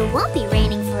 You won't be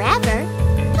raining forever.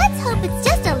 Let's hope it's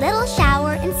just a little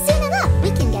shower, and soon enough we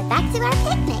can get back to our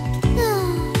picnic.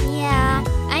 Yeah,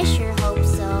 I sure hope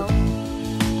so.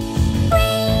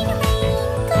 Rain,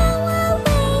 rain, go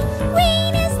away.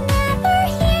 Rain is never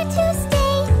here to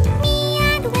stay. Me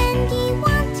and Wendy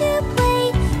want to play.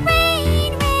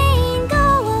 Rain, rain, go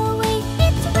away.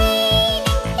 It's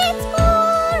raining, it's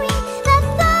pouring. The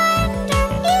thunder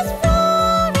is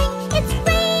roaring. It's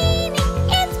raining,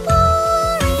 it's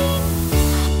pouring.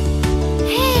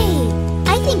 Hey,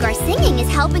 I think our singing is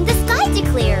helping the sky to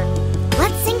clear.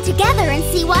 Let's sing together and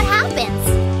see what happens.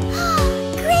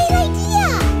 Great idea!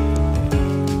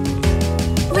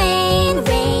 Rain,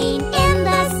 rain in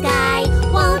the sky,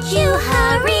 won't you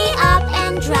hurry up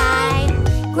and dry?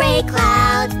 Gray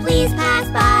clouds, please pass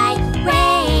by.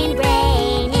 Rain,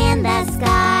 rain in the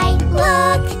sky.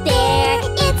 Look there,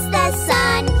 it's the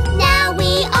sun. Now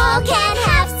we all can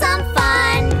have some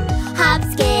fun. Hop,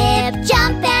 skip,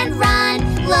 jump and run.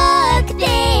 Look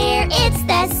there, it's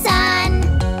the sun.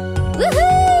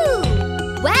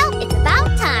 Woohoo! Well, it's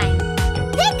about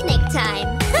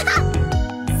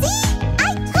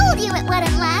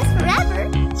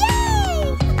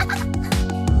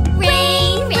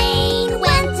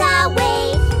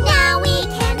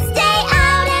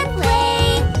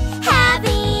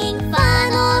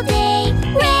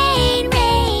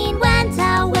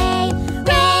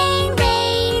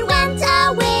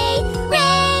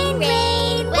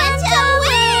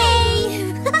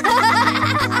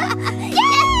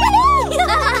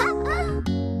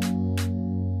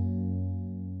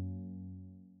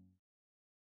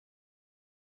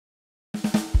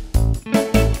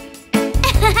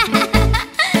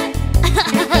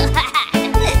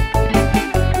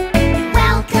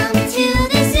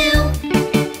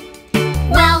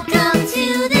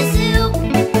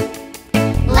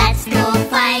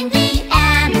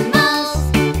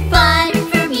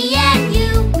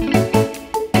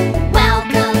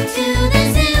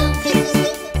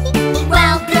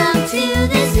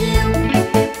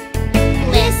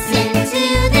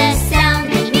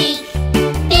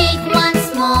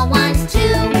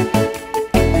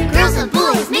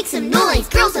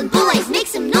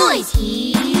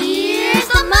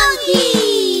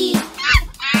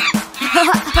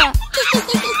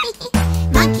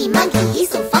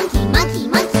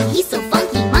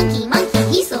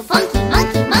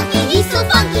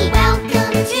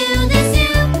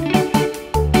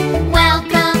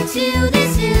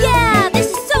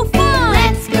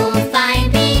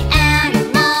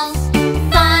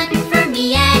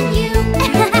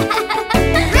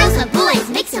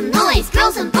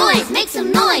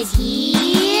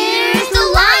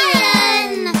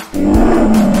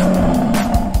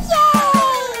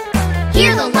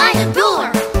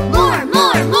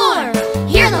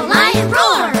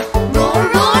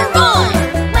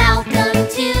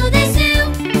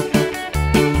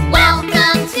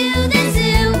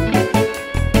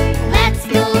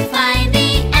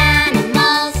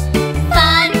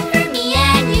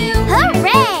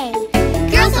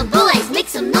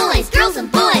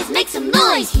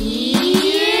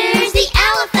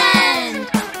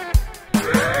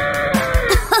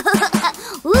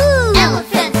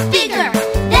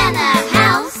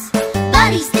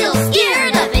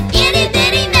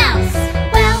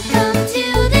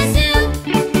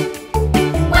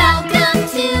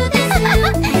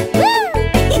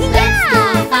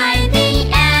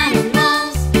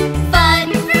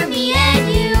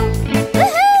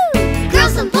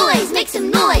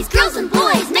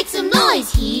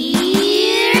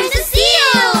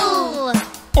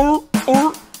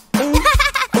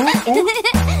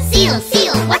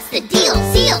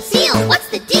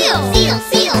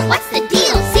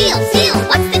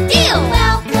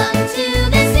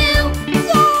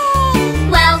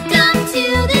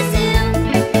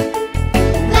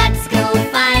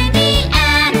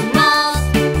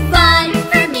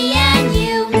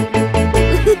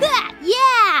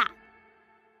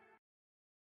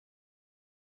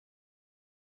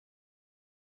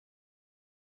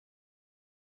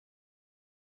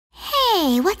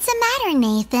what's the matter,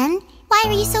 Nathan? Why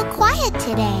are you so quiet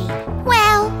today?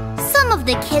 Well, some of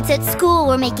the kids at school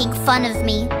were making fun of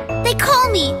me. They call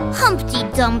me Humpty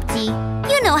Dumpty.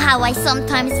 You know how I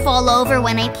sometimes fall over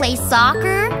when I play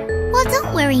soccer? Well,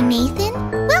 don't worry, Nathan.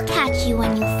 We'll catch you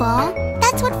when you fall.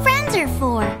 That's what friends are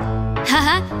for.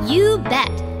 Haha, you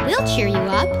bet. We'll cheer you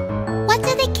up. What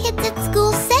do the kids at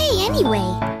school say anyway?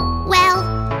 Well,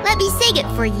 let me sing it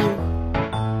for you.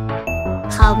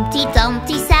 Humpty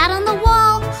Dumpty sat on the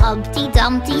wall. Humpty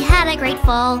Dumpty had a great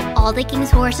fall. All the king's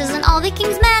horses and all the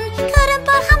king's men couldn't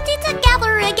put Humpty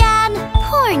together again.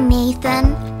 Poor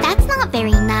Nathan. That's not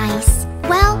very nice.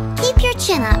 Well, keep your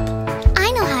chin up.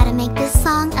 I know how to make this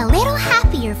song a little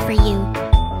happier for you.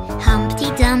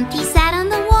 Humpty Dumpty sat on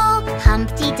the wall.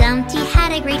 Humpty Dumpty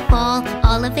had a great fall.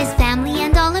 All of his family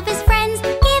and all of his friends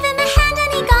gave him a hand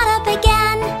and he got up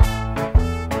again.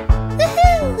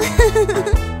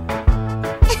 Woohoo!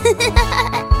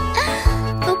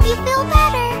 Hope you feel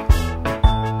better.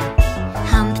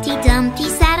 Humpty Dumpty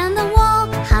sat on the wall.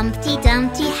 Humpty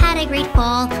Dumpty had a great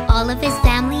fall. All of his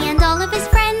family and all of his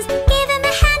friends gave him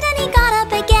a hand and he got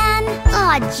up again.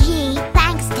 Aw, gee,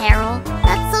 thanks, Carol.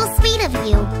 That's so sweet of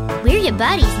you. We're your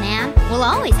buddies, man. We'll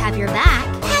always have your back.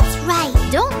 That's right.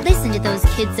 Don't listen to those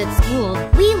kids at school.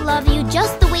 We love you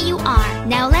just the way you are.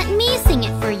 Now let me sing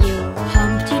it for you.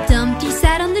 Humpty Dumpty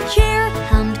sat on the chair.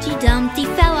 Humpty Dumpty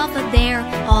fell off of there.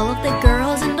 All of the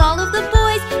girls and all of the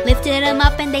boys lifted him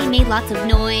up and they made lots of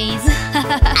noise.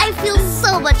 I feel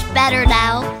so much better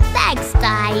now. Thanks,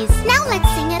 guys. Now let's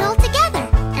sing it all together.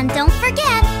 And don't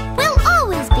forget, we'll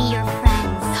always be your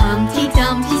friends. Humpty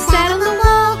Dumpty sat on the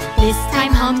wall. This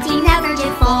time Humpty never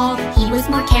did fall. He was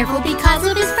more careful because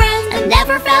of his friends and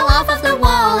never fell off of the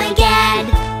wall again.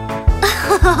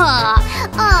 Aww.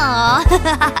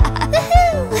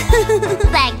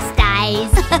 Thanks, guys.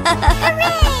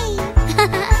 Hooray!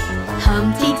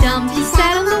 Humpty Dumpty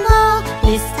sat on the wall.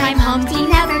 This time Humpty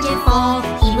never did fall.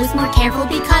 He was more careful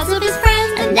because of his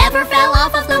friends and never fell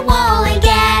off of the wall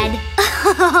again.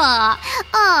 Aww.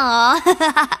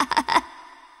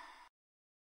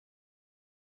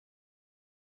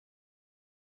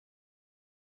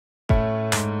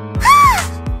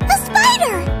 The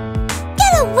spider!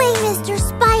 Get away, Mr.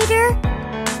 Spider!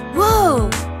 Whoa!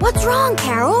 What's wrong,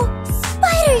 Carol?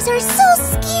 Spiders are so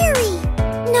scary!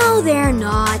 No, they're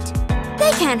not.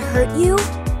 They can't hurt you.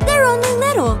 They're only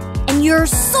little, and you're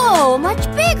so much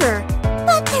bigger.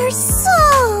 But they're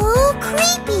so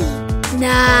creepy!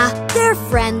 Nah, they're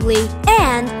friendly,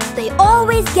 and they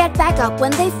always get back up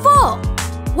when they fall.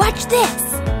 Watch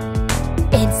this.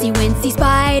 Incy Wincy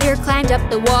Spider climbed up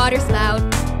the water spout.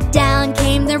 Down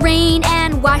came the rain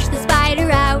and washed the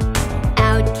spider out.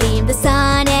 Out came the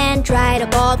sun and dried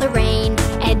up all the rain.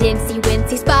 And Incy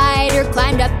Wincy Spider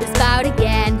climbed up the spout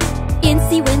again.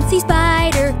 Incy Wincy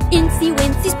Spider, Incy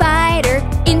Wincy Spider,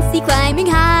 Incy climbing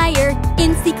higher,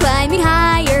 Incy climbing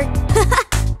higher.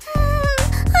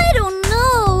 I don't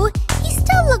know. He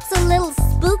still looks a little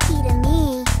spooky to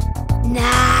me.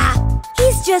 Nah,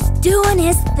 he's just doing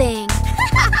his thing.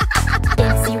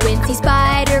 Incy Wincy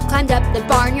Spider climbed up the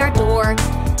barnyard door.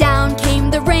 Down came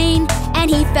the rain and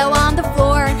he fell on the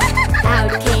floor.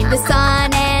 Out came the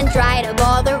sun and dried up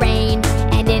all the rain.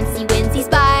 And Incy Wincy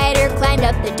Spider climbed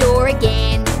up the door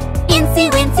again. Incy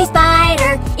Wincy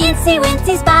Spider, Incy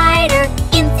Wincy Spider,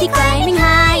 Incy climbing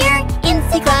higher,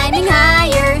 Incy climbing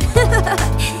higher.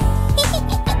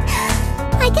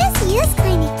 I guess he is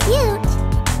kind of cute.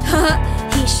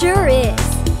 He sure is.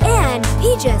 And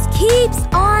he just keeps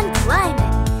on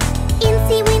climbing.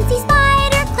 Incy Wincy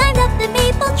Spider climbed up the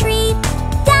maple tree.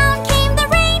 Down came the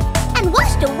rain and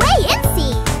washed away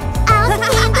Incy. Out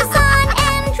came the sun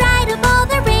and dried up all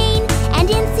the rain. And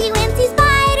Incy Wincy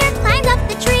Spider climbed up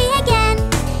the tree again.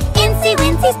 Incy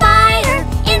Wincy Spider,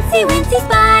 Incy Wincy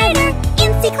Spider,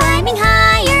 Incy climbing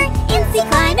higher, Incy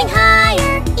climbing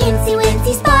higher. Incy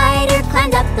Wincy Spider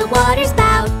climbed up the water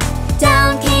spout.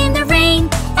 Down came the rain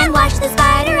and washed the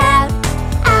spider out.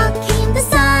 Out came the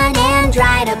sun and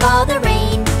dried up all the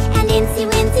rain. And Incy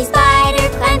Wincy Spider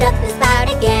climbed up the spout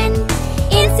again.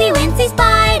 Incy Wincy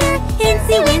Spider,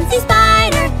 Incy Wincy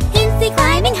Spider, Incy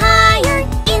climbing higher,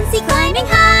 Incy climbing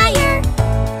higher.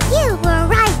 You were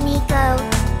right, Nico.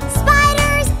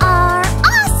 Spiders are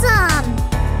awesome!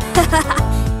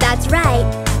 That's right.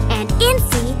 And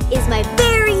Incy is my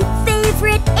very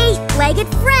favorite 8-legged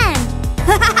friend.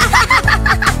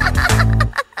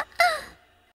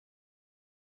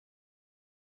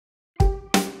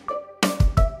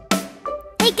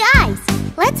 Hey guys,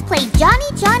 let's play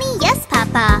Johny, Johny, Yes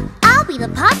Papa. I'll be the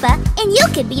papa and you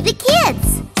can be the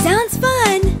kids. Sounds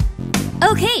fun.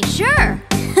 Okay, sure.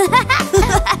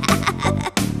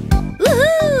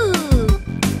 Woohoo!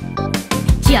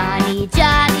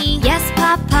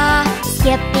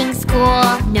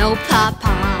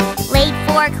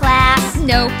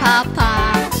 no papa.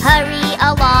 Hurry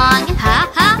along. Ha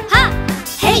ha ha.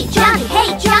 Hey Johnny,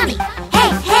 hey Johnny.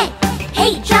 Hey, hey.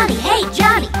 Hey Johnny, hey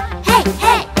Johnny. Hey,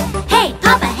 hey. Hey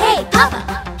Papa, hey Papa.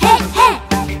 Hey, hey.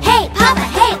 Hey Papa,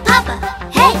 hey Papa.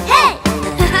 Hey, hey.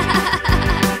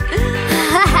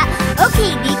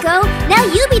 Okay, Nico. Now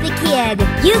you be the kid.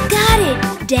 You got it,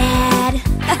 Dad.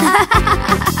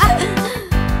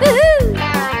 Woohoo!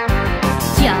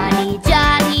 Johnny,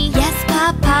 Johnny. Yes,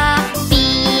 Papa.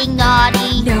 Being naughty.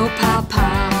 No papa.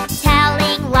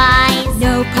 Telling lies.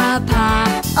 No papa.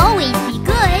 Always be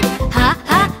good. Ha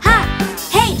ha ha.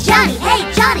 Hey Johnny, hey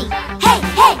Johnny. Hey,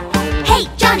 hey. Hey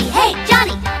Johnny, hey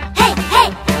Johnny. Hey, hey.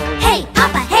 Hey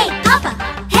Papa, hey Papa.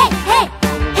 Hey, hey.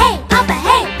 Hey Papa,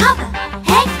 hey Papa.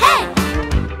 Hey, hey.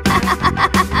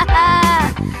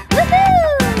 Woohoo!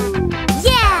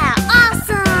 Yeah,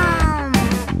 awesome!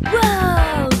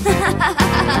 Whoa!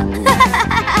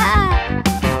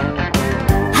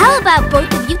 How about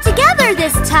both of you together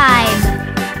this time?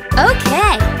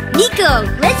 Okay, Nico,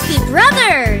 let's be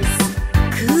brothers.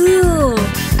 Cool.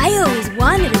 I always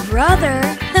wanted a brother.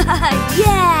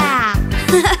 Yeah.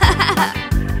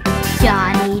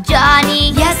 Johnny,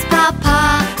 Johnny. Yes,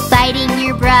 Papa. Fighting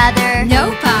your brother.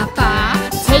 No, Papa.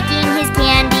 Taking his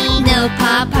candy. No,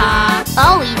 Papa.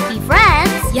 Always be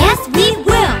friends. Yes, we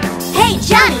will. Hey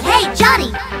Johnny, hey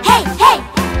Johnny. Hey, hey.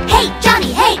 Hey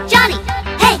Johnny, hey Johnny.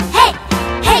 Hey, hey.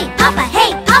 Hey Papa,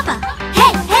 hey Papa.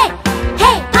 Hey, hey.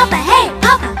 Hey Papa, hey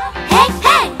Papa. Hey,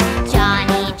 hey.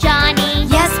 Johnny, Johnny.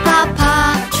 Yes, Papa.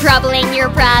 Troubling your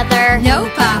brother. No,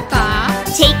 Papa.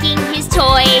 Taking his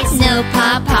toys. No,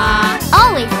 Papa.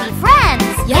 Always be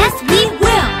friends. Yes, we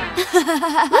will.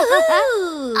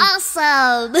 Woohoo!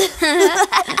 Awesome!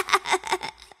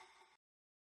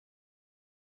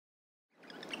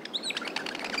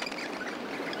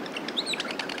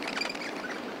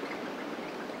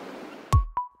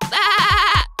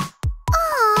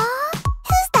 Aw,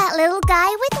 who's that little guy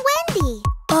with Wendy?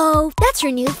 Oh, that's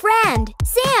her new friend,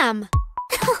 Sam.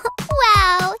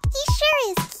 Wow, he sure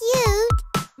is cute.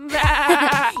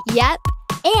 Yep,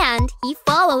 and he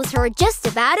follows her just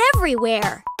about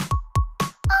everywhere.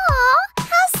 Aw,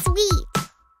 how sweet.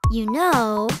 You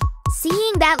know,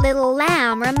 seeing that little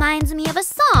lamb reminds me of a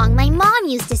song my mom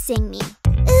used to sing me.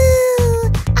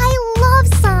 Ooh, I love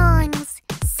songs.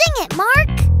 Sing it, Mark.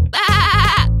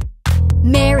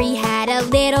 Mary had a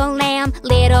little lamb,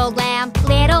 little lamb,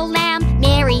 little lamb.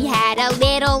 Mary had a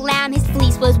little lamb, his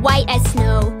fleece was white as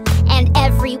snow. And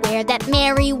everywhere that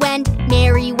Mary went,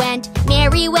 Mary went,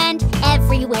 Mary went.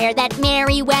 Everywhere that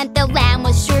Mary went, the lamb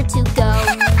was sure to go.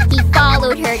 He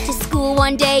followed her to school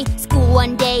one day, school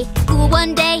one day, school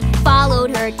one day.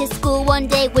 Followed her to school one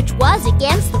day, which was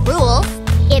against the rules.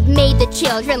 It made the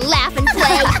children laugh and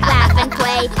play, laugh and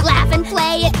play, laugh and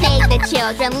play. It made the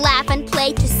children laugh and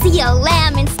play to see a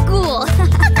lamb in school.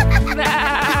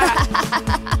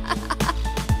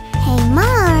 Hey,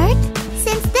 Mark,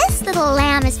 since this little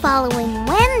lamb is following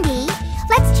Wendy,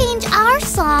 let's change our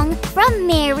song from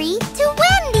Mary to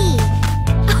Wendy.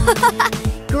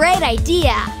 Great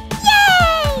idea.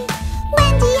 Yay!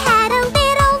 Wendy had a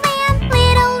little lamb,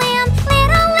 little lamb,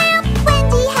 little lamb.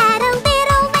 Wendy had a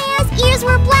little lamb, his ears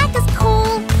were black as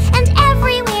coal. And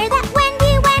everywhere that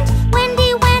Wendy went,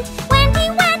 Wendy went, Wendy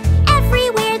went.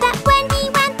 Everywhere that Wendy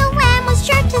went, the lamb was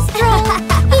sure to stroll.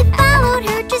 He followed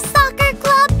her to soccer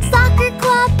club, soccer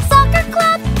club, soccer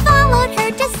club. Followed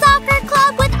her to soccer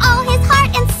club with all his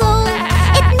heart and soul.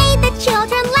 It made the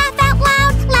children laugh out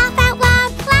loud, laugh out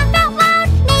loud, laugh out loud.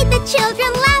 Made the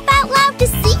children laugh out loud to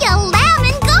see a lamb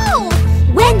and go.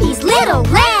 Wendy's little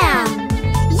lamb.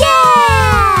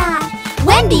 Yeah!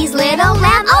 Wendy's little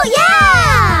lamb. Oh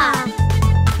yeah!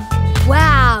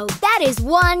 Wow, that is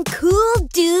one cool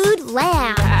dude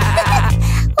lamb.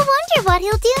 Wonder what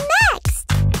he'll do next.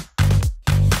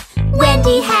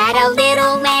 Wendy had a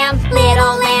little lamb,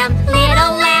 little lamb,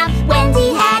 little lamb.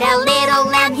 Wendy had a little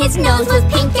lamb, his nose was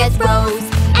pink as rose.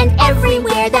 And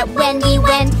everywhere that Wendy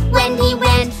went, Wendy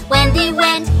went, Wendy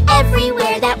went.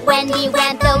 Everywhere that Wendy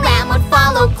went, the lamb would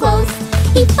follow close.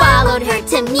 He followed her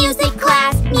to music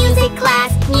class, music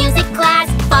class, music class.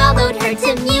 Followed her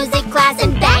to music class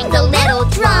and banged a little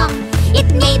drum. It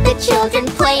made the children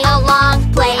play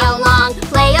along, play along,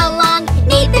 play along.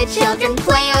 Made the children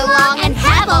play along and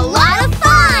have a lot of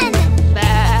fun.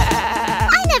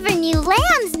 I never knew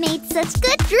lambs made such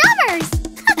good drummers.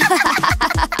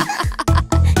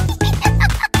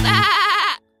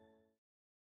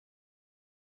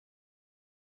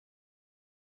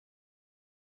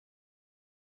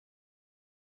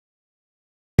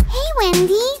 Hey,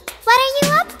 Wendy, what are you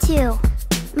up to?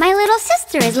 My little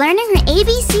sister is learning her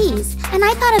ABCs, and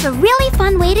I thought of a really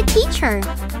fun way to teach her.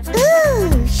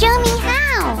 Ooh, show me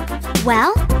how.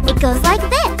 Well, it goes like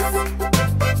this.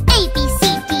 A, B,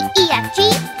 C, D, E, F, G,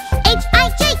 H,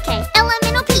 I, J, K, L, M,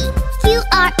 N, O, P, Q,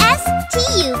 R, S, T,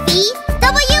 U, V,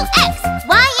 W, X,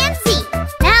 Y, and Z.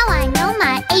 Now I know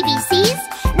my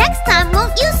ABCs. Next time,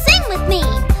 won't you sing with me?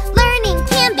 Learning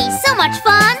can be so much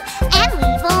fun, and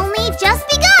we've only just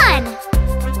begun.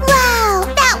 Wow,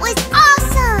 that was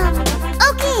awesome!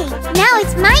 Okay, now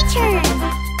it's my turn.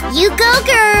 You go,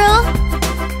 girl!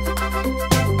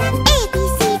 A, B,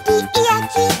 C, D, E, F,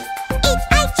 G, H,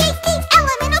 I, J, K, L,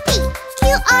 M, N, O, P, Q,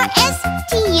 R, S,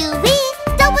 T, U, V,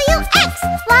 W, X,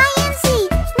 Y, and Z.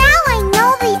 Now I know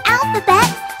the alphabet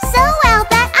so well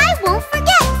that I won't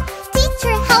forget.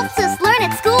 Teacher helps us learn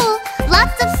at school.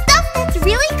 Lots of stuff that's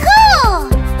really cool.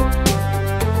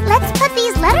 Let's put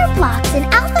these letter blocks in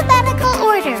alphabetical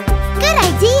order. Good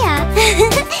idea.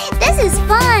 This is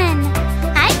fun.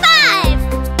 High five!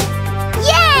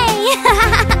 Yay!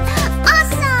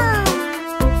 Awesome!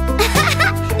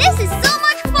 This is so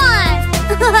much fun!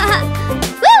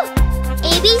 Woo!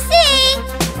 ABC!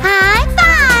 High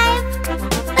five!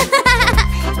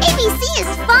 ABC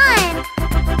is fun!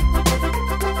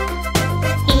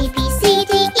 A, B, C,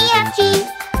 D, E, F, G,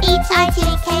 H, I, J,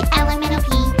 K, L, M, N, O, P,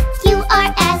 Q, R,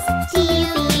 S, T, U,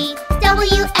 V,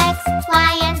 W, X,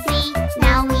 Y, and Z.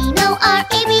 Now we know our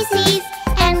ABCs,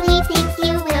 and we think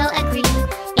you will agree.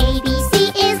 ABC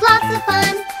is lots of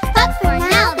fun, but for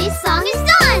now this song is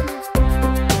done.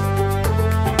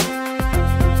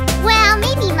 Well,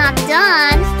 maybe not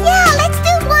done. Yeah, let's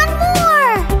do one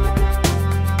more.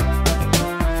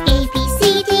 A, B,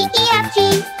 C, D, E, F, G,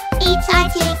 H, I,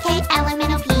 J, K, L, M,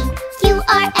 N, O, P, Q,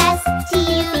 R, S, T,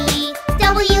 U, V,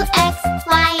 W, X,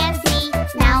 Y, and Z.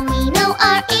 Now we know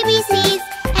our ABCs,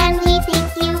 and we think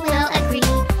you will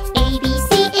agree.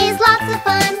 ABC is lots of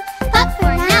fun, but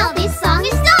for now this song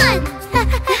is done.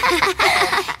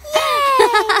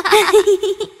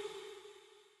 Yay!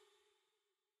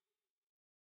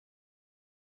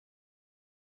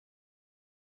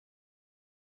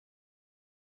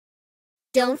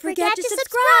 Don't forget to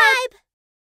subscribe!